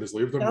cars and just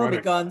leave them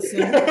running. That'll be gone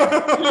soon.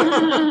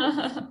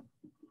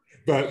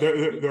 But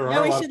there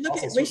are.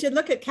 We should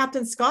look at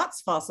Captain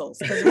Scott's fossils,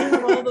 because we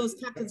have all those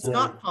Captain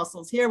Scott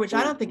fossils here, which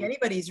I don't think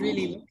anybody's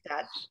really looked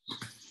at.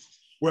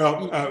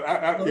 Well,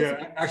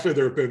 yeah, actually,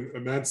 there have been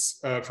immense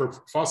for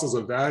fossils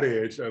of that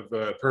age of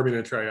the Permian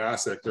and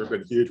Triassic. There have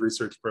been huge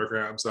research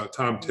programs.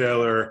 Tom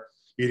Taylor,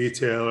 Edie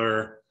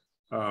Taylor.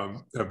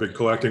 Have been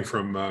collecting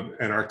from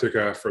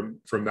Antarctica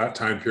from that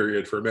time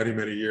period for many,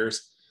 many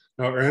years.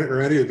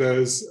 Or any of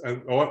those,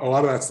 and a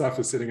lot of that stuff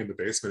is sitting in the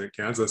basement in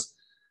Kansas,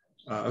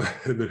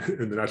 in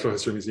the Natural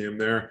History Museum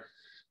there.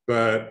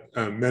 But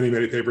many,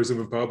 many papers have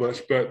been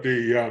published. But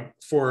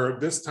for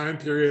this time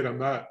period,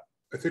 I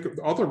think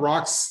all the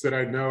rocks that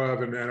I know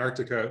of in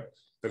Antarctica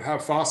that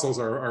have fossils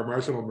are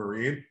marginal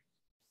marine.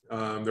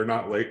 They're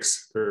not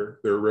lakes, they're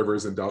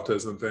rivers and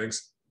deltas and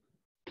things.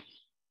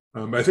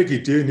 I think you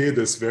do need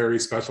this very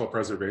special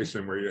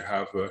preservation where you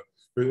have the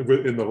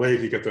in the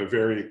lake, you get the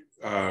very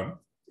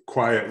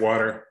quiet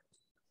water.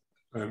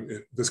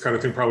 This kind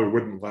of thing probably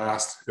wouldn't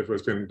last if it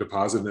was being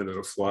deposited in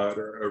a flood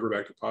or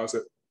overbank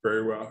deposit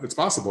very well. It's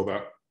possible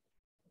though.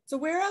 So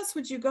where else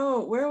would you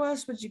go? Where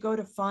else would you go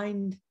to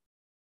find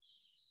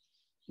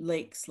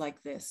lakes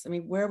like this? I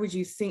mean, where would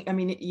you think? I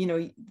mean, you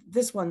know,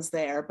 this one's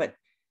there, but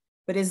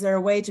is there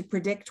a way to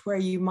predict where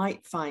you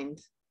might find?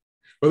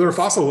 Well, there are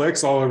fossil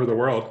lakes all over the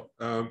world.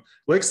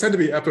 Lakes tend to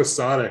be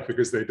episodic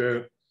because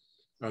they're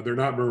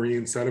not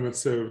marine sediments.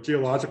 So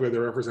geologically, they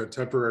represent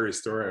temporary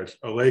storage.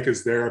 A lake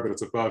is there, but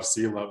it's above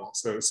sea level.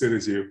 So as soon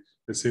as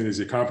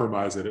you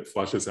compromise it, it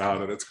flushes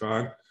out and it's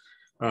gone.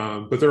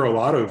 But there are a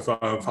lot of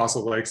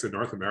fossil lakes in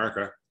North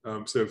America.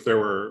 So if there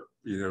were,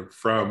 you know,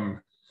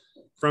 from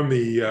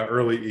the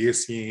early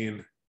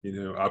Eocene, you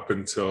know, up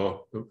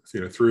until, you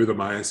know, through the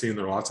Miocene,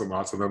 there are lots and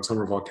lots of them. Some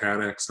are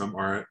volcanic, some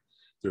aren't.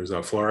 There's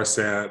a flora,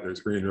 there's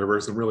Green River,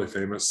 some really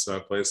famous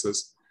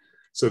places.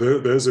 So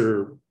those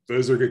are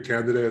good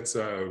candidates.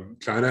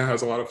 China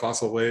has a lot of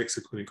fossil lakes,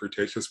 including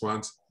Cretaceous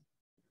ones.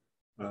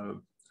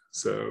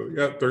 So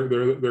yeah,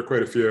 there are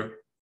quite a few.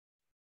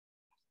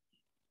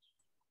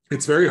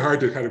 It's very hard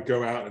to kind of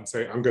go out and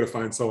say, I'm going to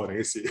find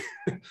Solanaceae.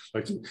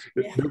 Like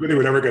yeah. Nobody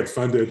would ever get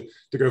funded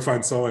to go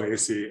find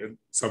Solanaceae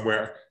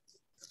somewhere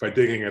by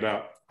digging it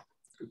up.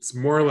 It's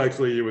more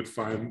likely you would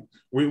find,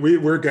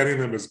 we're getting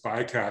them as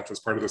bycatch as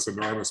part of this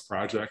enormous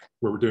project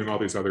where we're doing all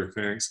these other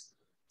things.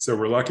 So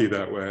we're lucky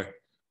that way.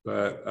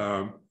 But,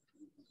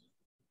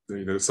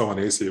 you know,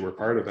 Solanaceae were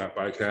part of that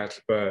bycatch.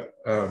 But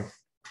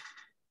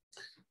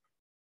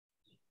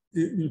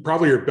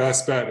probably your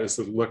best bet is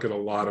to look at a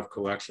lot of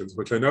collections,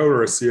 which I know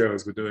Rocio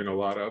has been doing a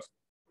lot of.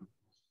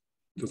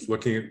 Just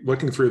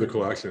looking through the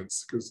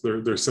collections, because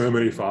there's so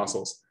many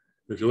fossils.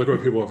 If you look at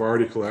what people have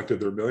already collected,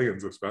 there are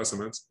millions of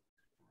specimens.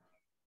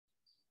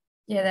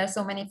 Yeah, there are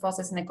so many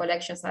fossils in the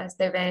collection, so it's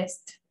the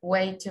best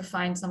way to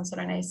find some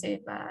Solanaceae,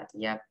 but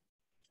yeah,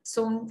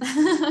 soon.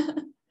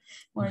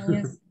 More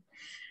news.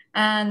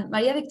 And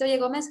Maria Victoria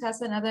Gomez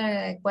has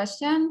another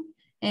question.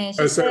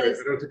 Sorry,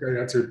 I don't think I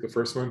answered the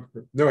first one.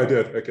 No, I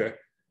did. Okay.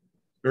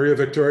 Maria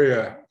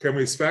Victoria, can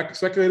we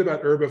speculate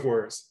about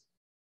herbivores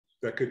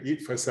that could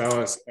eat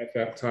Physalis at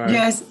that time?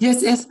 Yes,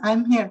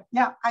 I'm here.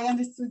 Yeah, I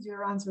understood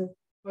your answer.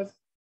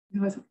 It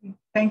was okay.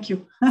 Thank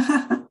you.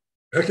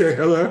 Okay,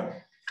 hello.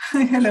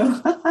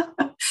 Hello.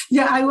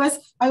 Yeah, I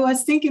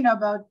was thinking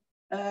about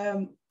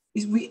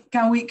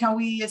can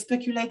we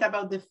speculate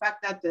about the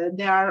fact that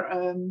there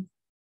are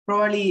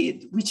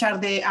probably which are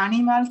the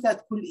animals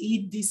that could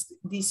eat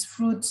these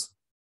fruits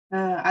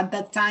at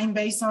that time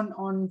based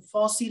on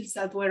fossils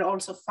that were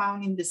also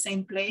found in the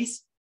same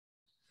place?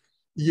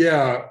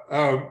 Yeah,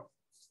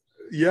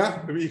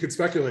 yeah. I mean, you could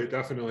speculate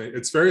definitely.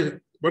 It's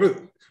very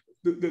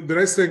the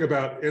nice thing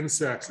about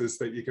insects is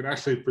that you can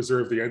actually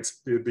preserve the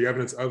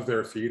evidence of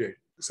their feeding.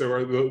 So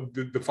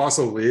the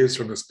fossil leaves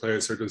from this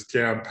place are just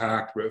jam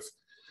packed with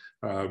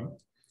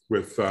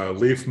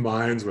leaf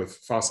mines with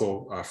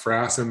fossil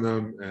frass in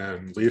them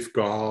and leaf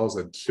galls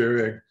and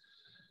chewing.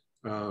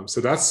 So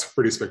that's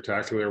pretty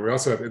spectacular. We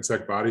also have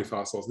insect body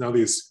fossils. Now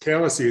these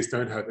calyces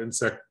don't have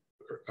insect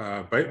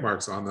bite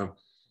marks on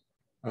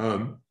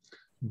them.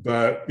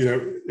 But you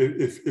know,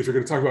 if you're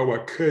going to talk about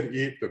what could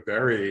eat the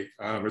berry,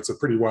 it's a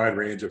pretty wide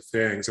range of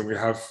things. And we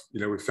have,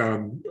 you know, we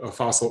found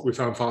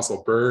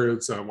fossil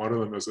birds. One of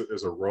them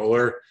is a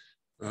roller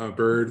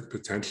bird.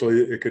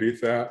 Potentially, it could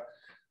eat that.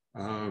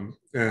 And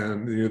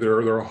you know, there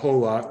are a whole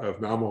lot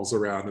of mammals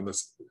around in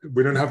this.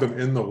 We don't have them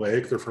in the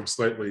lake. They're from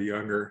slightly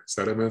younger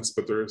sediments,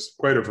 but there's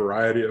quite a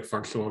variety of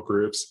functional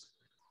groups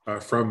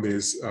from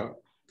these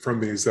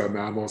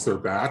mammals. They're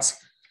bats,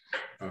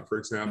 for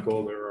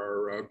example.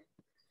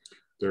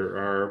 There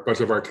are a bunch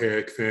of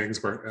archaic things,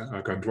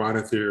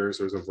 Gondwana. There's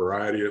a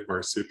variety of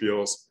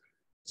marsupials.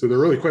 So there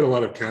are really quite a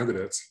lot of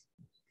candidates.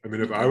 I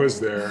mean, if I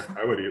was there,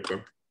 I would eat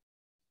them.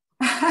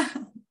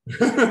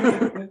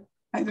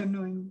 I don't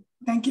know.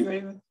 Thank you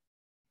very much.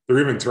 There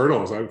are even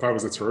turtles. If I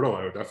was a turtle,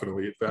 I would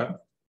definitely eat that.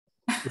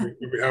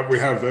 we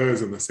have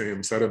those in the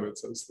same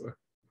sediments as the.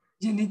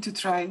 You need to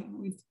try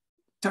with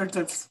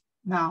turtles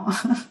now.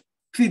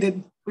 Feed it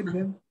with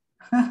them.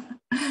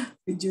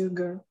 With your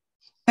girl.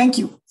 Thank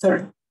you.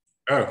 Sorry.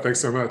 Oh, thanks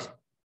so much.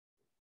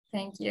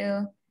 Thank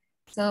you.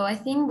 So I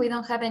think we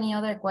don't have any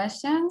other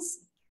questions.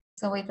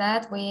 So with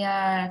that, we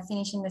are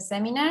finishing the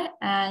seminar.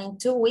 And in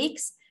 2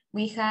 weeks,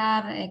 we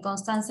have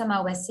Constanza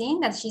Mauvesin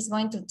that she's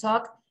going to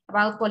talk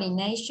about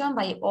pollination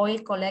by oil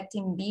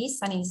collecting bees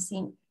and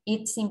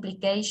its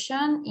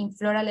implication in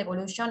floral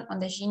evolution on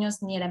the genus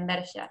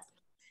Nierenbergia.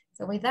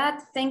 So with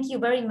that, thank you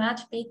very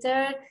much,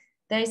 Peter.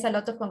 There is a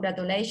lot of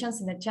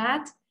congratulations in the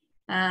chat.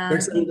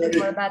 Thanks, thank you everybody.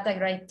 for that, a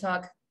great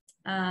talk.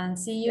 And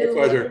see you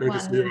My pleasure.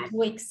 in 2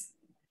 weeks.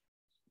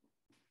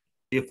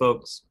 See you,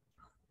 folks.